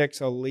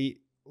 6 elite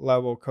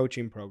level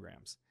coaching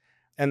programs.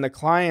 And the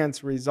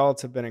clients'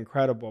 results have been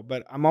incredible.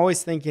 But I'm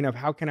always thinking of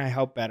how can I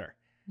help better?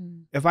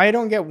 If I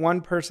don't get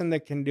one person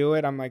that can do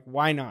it, I'm like,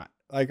 why not?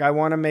 Like, I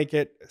want to make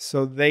it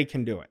so they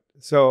can do it.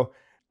 So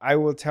I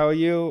will tell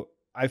you,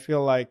 I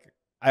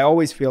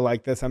always feel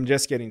like this. I'm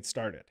just getting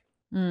started.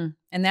 And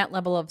that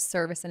level of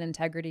service and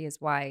integrity is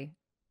why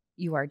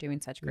you are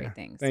doing such great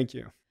things. Thank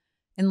you.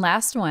 And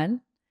last one,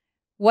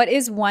 what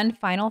is one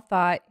final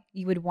thought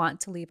you would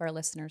want to leave our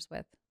listeners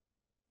with?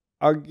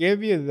 I'll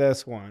give you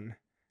this one.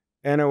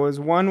 And it was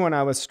one when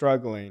I was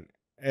struggling,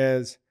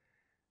 is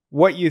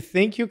what you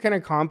think you can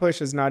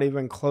accomplish is not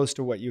even close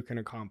to what you can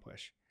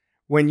accomplish.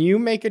 When you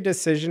make a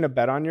decision to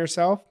bet on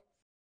yourself,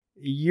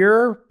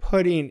 you're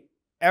putting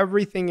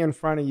everything in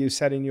front of you,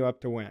 setting you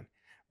up to win.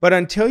 But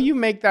until you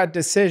make that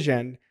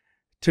decision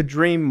to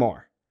dream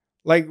more,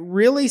 like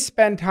really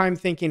spend time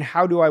thinking,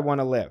 how do I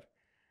want to live?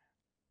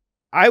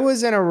 I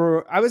was in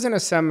a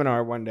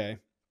seminar one day,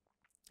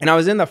 and I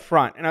was in the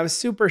front, and I was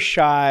super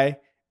shy,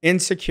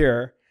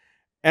 insecure.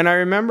 And I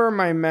remember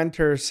my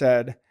mentor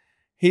said,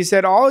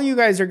 all you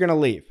guys are going to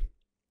leave,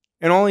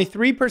 and only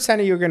 3%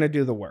 of you are going to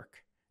do the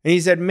work. And he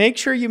said, make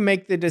sure you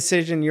make the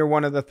decision you're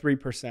one of the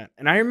 3%.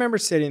 And I remember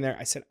sitting there,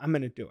 I said, I'm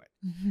going to do it.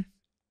 Mm-hmm.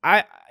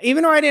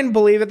 Even though I didn't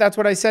believe it, that's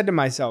what I said to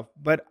myself,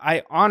 but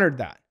I honored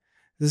that.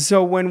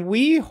 So when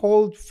we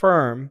hold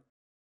firm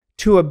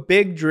to a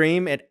big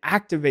dream, it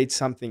activates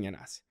something in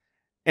us.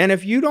 And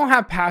if you don't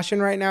have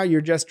passion right now,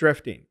 you're just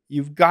drifting.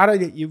 You've got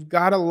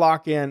to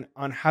lock in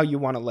on how you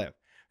want to live.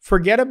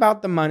 Forget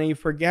about the money,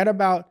 forget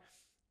about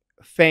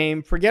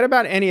fame, forget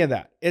about any of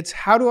that. It's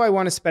how do I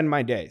want to spend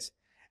my days?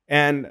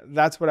 And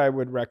that's what I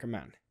would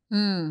recommend.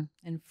 And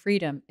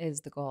freedom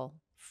is the goal.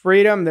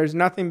 Freedom, there's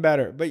nothing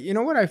better. But you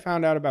know what I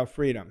found out about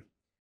freedom?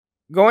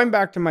 Going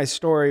back to my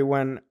story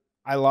when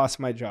I lost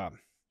my job.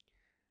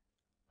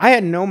 I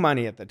had no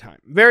money at the time,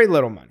 very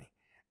little money.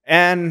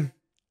 And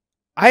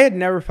I had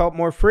never felt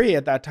more free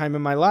at that time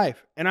in my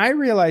life. And I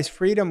realized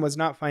freedom was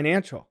not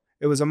financial.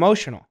 It was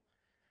emotional,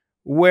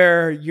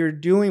 where you're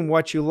doing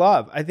what you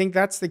love. I think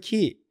that's the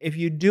key. If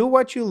you do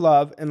what you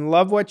love and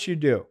love what you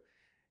do,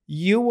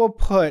 you will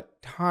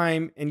put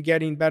time in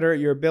getting better at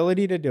your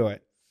ability to do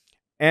it,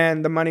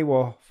 and the money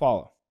will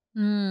follow.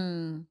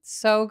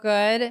 So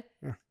good.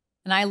 Yeah.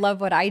 And I love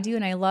what I do,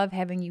 and I love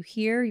having you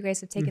here. You guys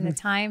have taken the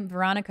time.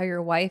 Veronica,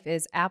 your wife,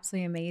 is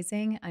absolutely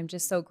amazing. I'm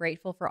just so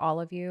grateful for all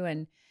of you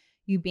and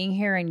you being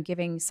here and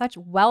giving such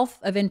wealth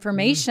of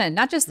information,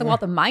 not just the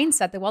wealth of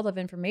mindset, the wealth of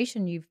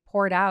information you've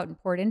poured out and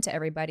poured into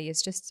everybody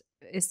is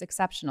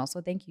exceptional. So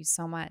thank you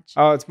so much.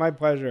 Oh, it's my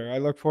pleasure. I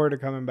look forward to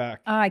coming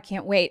back. Oh, I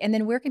can't wait. And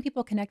then where can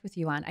people connect with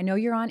you on? I know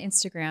you're on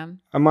Instagram.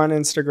 I'm on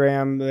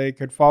Instagram. They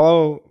could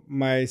follow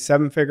my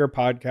 7-Figure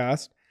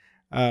podcast.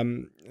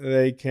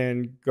 They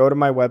can go to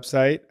my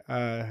website.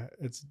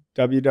 It's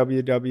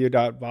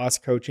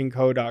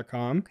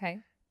www.vosscoachingco.com. Okay.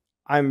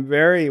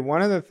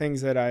 One of the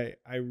things that I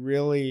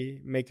really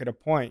make it a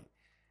point,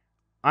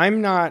 I'm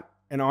not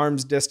an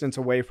arm's distance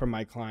away from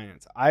my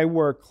clients. I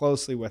work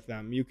closely with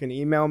them. You can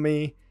email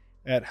me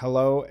at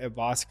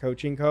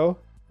hello@vosscoachingco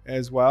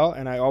as well,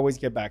 and I always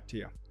get back to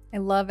you. I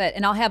love it.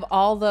 And I'll have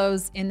all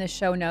those in the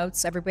show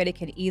notes. Everybody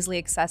can easily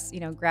access,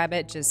 grab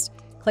it, just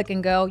click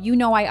and go.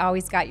 I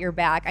always got your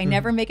back. I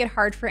never make it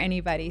hard for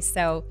anybody.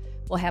 So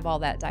we'll have all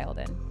that dialed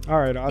in. All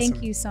right. Awesome.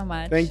 Thank you so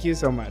much. Thank you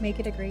so much. Make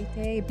it a great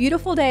day.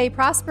 Beautiful day.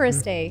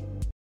 Prosperous day.